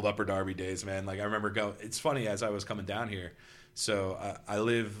the old Upper Darby days, man. Like I remember going. It's funny as I was coming down here. So I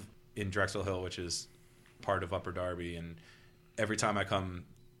live in Drexel Hill, which is part of Upper Darby, and every time I come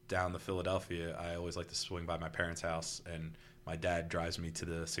down to Philadelphia, I always like to swing by my parents' house, and my dad drives me to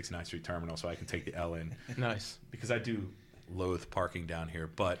the 69th Street Terminal so I can take the L in. Nice. Because I do loathe parking down here,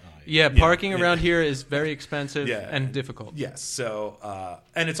 but parking around here is very expensive and difficult. Yes. So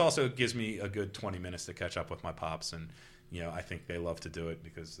and it's also gives me a good 20 minutes to catch up with my pops, and I think they love to do it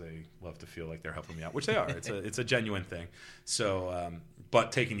because they love to feel like they're helping me out, which they are. It's a genuine thing. So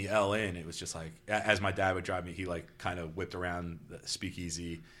but taking the L in, it was just like, as my dad would drive me, he like kind of whipped around the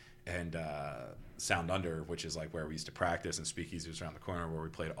Speakeasy and Sound Under, which is like where we used to practice, and Speakeasy was around the corner where we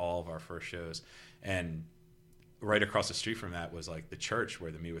played all of our first shows. And right across the street from that was like the church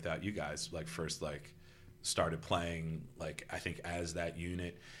where the Me Without You guys like first like started playing, like I think as that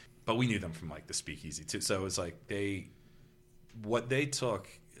unit. But we knew them from like the Speakeasy too. So it was like what they took,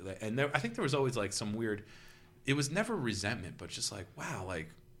 and I think there was always like some weird, it was never resentment, but just like, wow, like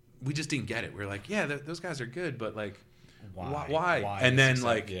we just didn't get it. We were like, yeah, those guys are good, but like why? And then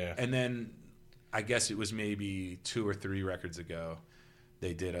and then I guess it was maybe 2 or 3 records ago,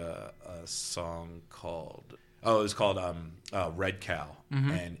 they did a song called Red Cow,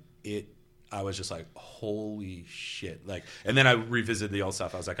 and I was just like, holy shit. Like, and then I revisited the old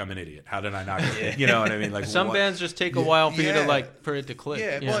stuff. I was like, I'm an idiot. How did I not get it? You know what I mean? Like some bands just take a while for you to for it to click.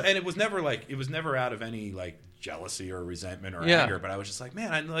 Yeah. Well, and it was never out of any like jealousy or resentment or anger, but I was just like,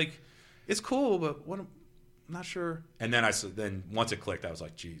 man, I'm like, it's cool, but I'm not sure. And then once it clicked, I was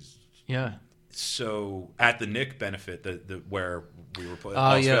like, geez. Yeah. So at the Nick benefit, the where we were playing,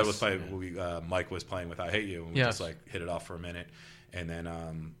 Mike was playing with I Hate You, and we just like hit it off for a minute. And then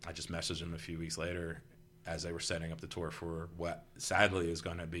I just messaged him a few weeks later as they were setting up the tour for what sadly is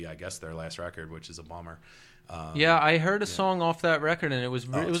going to be, I guess, their last record, which is a bummer. I heard a song off that record, and it was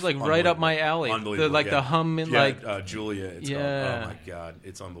like right up my alley. Unbelievable. The hum and Julia. It's called, oh my god,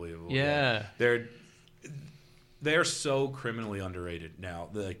 it's unbelievable. Yeah. They're so criminally underrated now.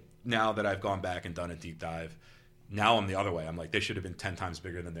 Now that I've gone back and done a deep dive. Now I'm the other way. I'm like, they should have been 10 times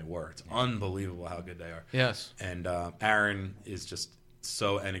bigger than they were. It's unbelievable how good they are. Yes. And Aaron is just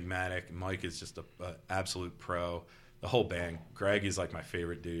so enigmatic. Mike is just an absolute pro. The whole band. Greg is like my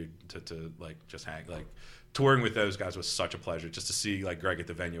favorite dude to like just hang. Like touring with those guys was such a pleasure. Just to see like Greg at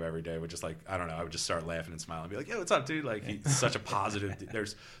the venue every day would just like, I don't know, I would just start laughing and smiling and be like, yo, what's up, dude? Like he's such a positive.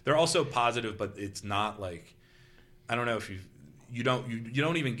 They're also positive, but it's not like, I don't know if you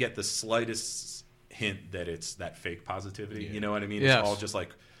don't even get the slightest hint that it's that fake positivity. You know what I mean? Yes. It's all just like,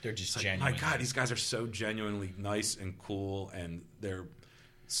 they're just like, genuine. my God, these guys are so genuinely nice and cool, and they're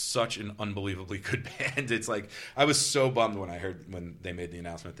such an unbelievably good band. It's like, I was so bummed when they made the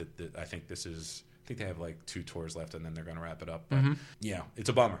announcement that I think they have like 2 tours left and then they're going to wrap it up. But it's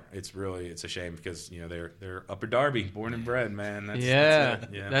a bummer. It's a shame because they're Upper Darby, born and bred, man. That's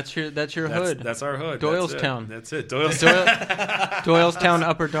it. That's your hood. That's our hood. Doylestown. That's it. Doylestown. Doylestown,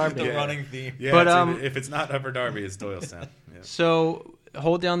 Upper Darby. The running theme. Yeah, but if it's not Upper Darby, it's Doylestown. Yeah. So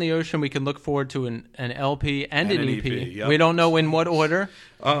Hold Down the Ocean, we can look forward to an LP and an EP. Yep. We don't know in what order.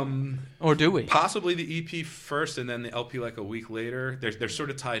 Or do we? Possibly the EP first and then the LP like a week later. They're sort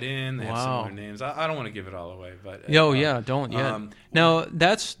of tied in. They have similar names. I don't want to give it all away, but don't yet. Now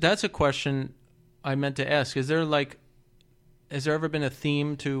that's a question I meant to ask. Has there ever been a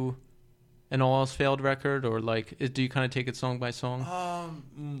theme to an All Else Failed record, or do you kind of take it song by song?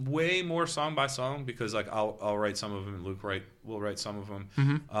 Way more song by song, because like I'll write some of them and Luke will write some of them.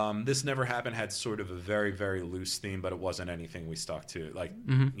 Mm-hmm. This Never Happened had sort of a very, very loose theme, but it wasn't anything we stuck to. Like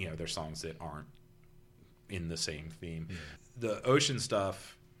there's songs that aren't in the same theme. The Ocean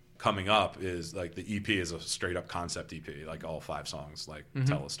stuff coming up is like the EP is a straight up concept EP, like all 5 songs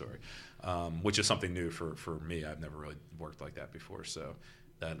tell a story, which is something new for me. I've never really worked like that before, so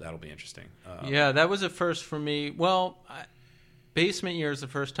that'll be interesting. That was a first for me. Well, Basement Year is the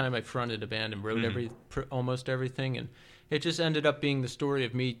first time I fronted a band and wrote almost everything, and it just ended up being the story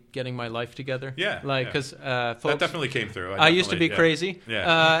of me getting my life together. Because that definitely came through. I used to be crazy,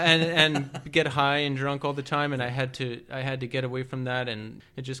 and get high and drunk all the time, and I had to get away from that, and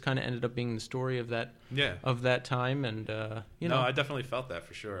it just kind of ended up being the story of that time, and No, I definitely felt that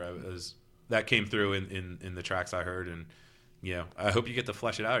for sure. That came through in the tracks I heard, and I hope you get to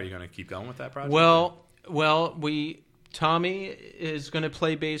flesh it out. Are you going to keep going with that project? Well, we Tommy is going to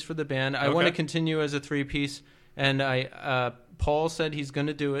play bass for the band. I want to continue as a 3-piece, and Paul said he's going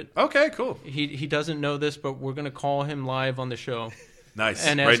to do it. Okay, cool. He doesn't know this, but we're going to call him live on the show. Nice.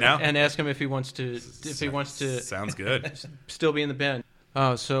 And right now? And ask him if he wants to Sounds good. Still be in the band.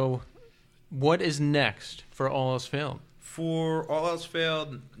 So what is next for All Else Failed? For All Else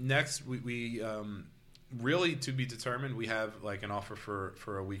Failed, next we really to be determined. We have like an offer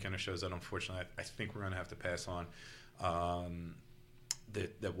for a weekend of shows that unfortunately I think we're going to have to pass on.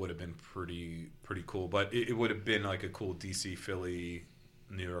 That would have been pretty cool, but it would have been like a cool DC, Philly,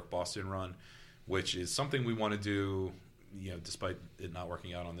 New York, Boston run, which is something we want to do. Despite it not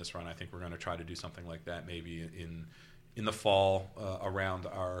working out on this run, I think we're going to try to do something like that maybe in the fall around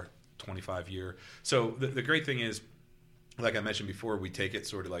our 25-year. So the great thing is, like I mentioned before, we take it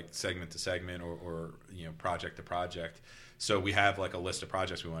sort of like segment to segment or project to project. So we have like a list of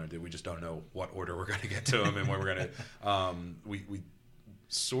projects we want to do. We just don't know what order we're going to get to them and when we're going to. We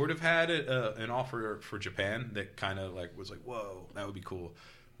sort of had an offer for Japan that kind of like was like, whoa, that would be cool.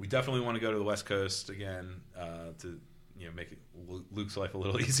 We definitely want to go to the West Coast again to make Luke's life a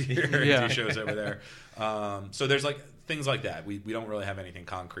little easier and do shows over there. So there's like things like that. We don't really have anything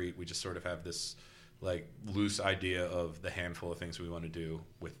concrete. We just sort of have this like loose idea of the handful of things we want to do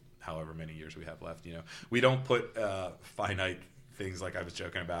with however many years we have left. We don't put finite things like I was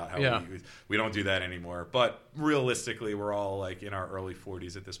joking about how we don't do that anymore. But realistically, we're all like in our early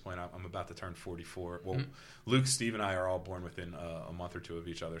 40s at this point. I'm about to turn 44. Well, Luke, Steve, and I are all born within a month or two of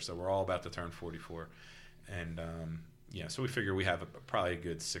each other, so we're all about to turn 44. And so we figure we have probably a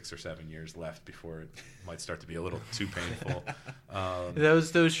good 6 or 7 years left before it might start to be a little too painful.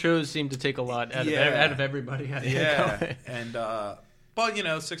 Those shows seem to take a lot out of everybody. And but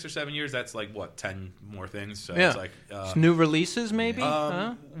 6 or 7 years, that's like what, 10 more things. So it's like new releases maybe.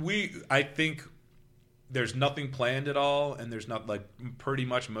 I think there's nothing planned at all, and there's not like pretty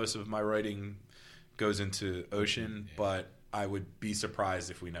much most of my writing goes into Ocean, but I would be surprised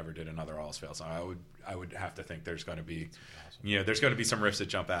if we never did another All Else Failed song. I would have to think there's going to be, there's going to be some riffs that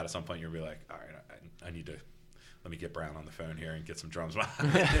jump out at some point. You'll be like, all right, I need to let me get Brown on the phone here and get some drums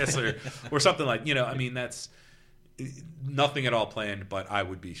behind this or something like. That's nothing at all planned. But I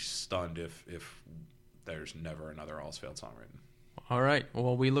would be stunned if there's never another All Else Failed song written. All right.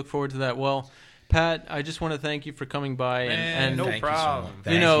 Well, we look forward to that. Well, Pat, I just want to thank you for coming by and no problem.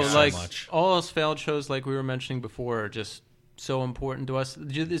 Thank you so like much. All Else Failed shows, like we were mentioning before, are just so important to us.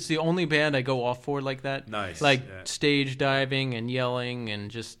 It's the only band I go off for like that. Nice. Like stage diving and yelling and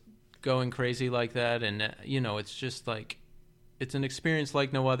just going crazy like that. And, it's just like, it's an experience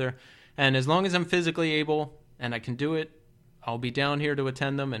like no other. And as long as I'm physically able and I can do it, I'll be down here to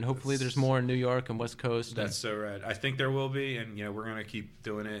attend them. And hopefully there's more in New York and West Coast. That's so rad. I think there will be. And, we're going to keep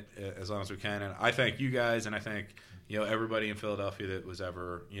doing it as long as we can. And I thank you guys. And I thank, everybody in Philadelphia that was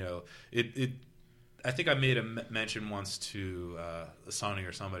ever, I think I made a mention once to Sonny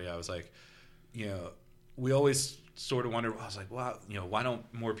or somebody. I was like, we always sort of wonder. I was like, wow, why don't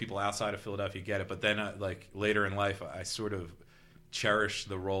more people outside of Philadelphia get it? But then, like later in life, I sort of cherish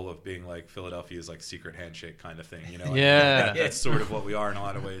the role of being like Philadelphia's like secret handshake kind of thing. That's sort of what we are in a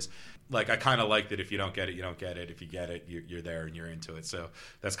lot of ways. Like I kind of like that if you don't get it, you don't get it. If you get it, you're there and you're into it. So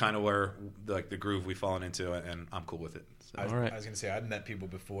that's kind of where like the groove we've fallen into, and I'm cool with it. So. I was going to say, I've met people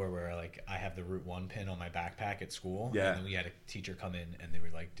before where like I have the Route 1 pin on my backpack at school. Yeah. And then we had a teacher come in and they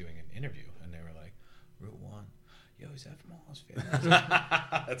were like doing an interview and they were like, Route 1. Yo, is that from All Else Failed?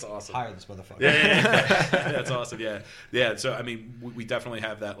 That's awesome. Hire this motherfucker. Yeah. That's awesome. Yeah. So I mean, we definitely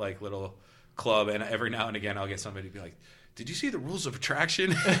have that like little club, and every now and again, I'll get somebody to be like, "Did you see the Rules of Attraction?"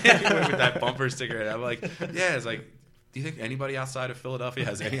 with that bumper sticker, and I'm like, "Yeah." It's like, do you think anybody outside of Philadelphia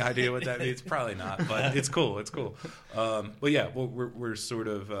has any idea what that means? Probably not, but it's cool. It's cool. But yeah, we're sort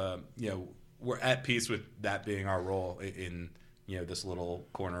of we're at peace with that being our role in this little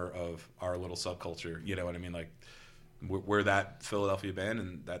corner of our little subculture. You know what I mean? Like. We're that Philadelphia band,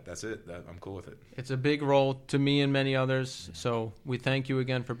 and that's it. I'm cool with it. It's a big role to me and many others, so we thank you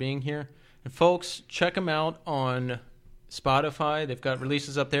again for being here. And folks, check them out on Spotify. They've got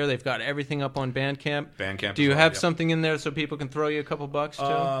releases up there. They've got everything up on Bandcamp. Do you have something in there so people can throw you a couple bucks too?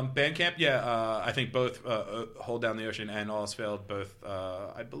 Bandcamp, yeah. I think both Hold Down the Ocean and All Else Failed both,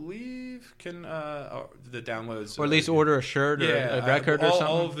 I believe, can the downloads. Or at least order a shirt or a record or something.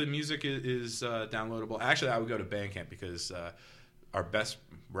 All of the music is downloadable. Actually, I would go to Bandcamp because our best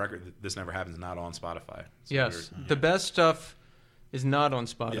record, This Never Happens, is not on Spotify. So yes, the best stuff is not on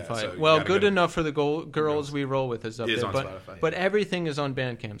Spotify. Yeah, so well, Good Enough for the Girls We Roll With is up there. On Spotify. But everything is on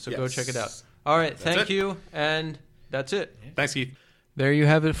Bandcamp, so go check it out. All right, thank you, and that's it. Thanks, Keith. There you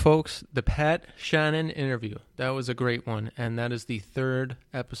have it, folks. The Pat Shannon interview. That was a great one, and that is the third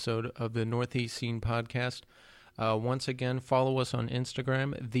episode of the Northeast Scene podcast. Once again, follow us on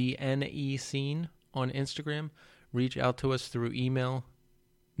Instagram, the NE Scene on Instagram. Reach out to us through email,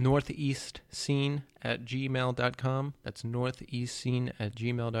 northeastscene@gmail.com. That's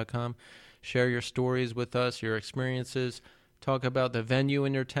northeastscene@gmail.com. Share your stories with us, your experiences. Talk about the venue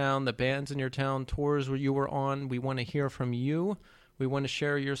in your town, the bands in your town, tours where you were on. We want to hear from you. We want to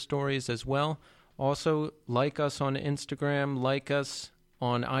share your stories as well. Also, like us on Instagram, like us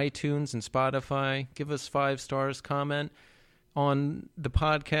on iTunes and Spotify. Give us 5 stars, comment on the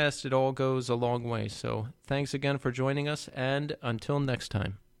podcast. It all goes a long way. So thanks again for joining us, and until next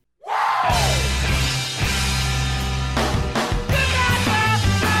time.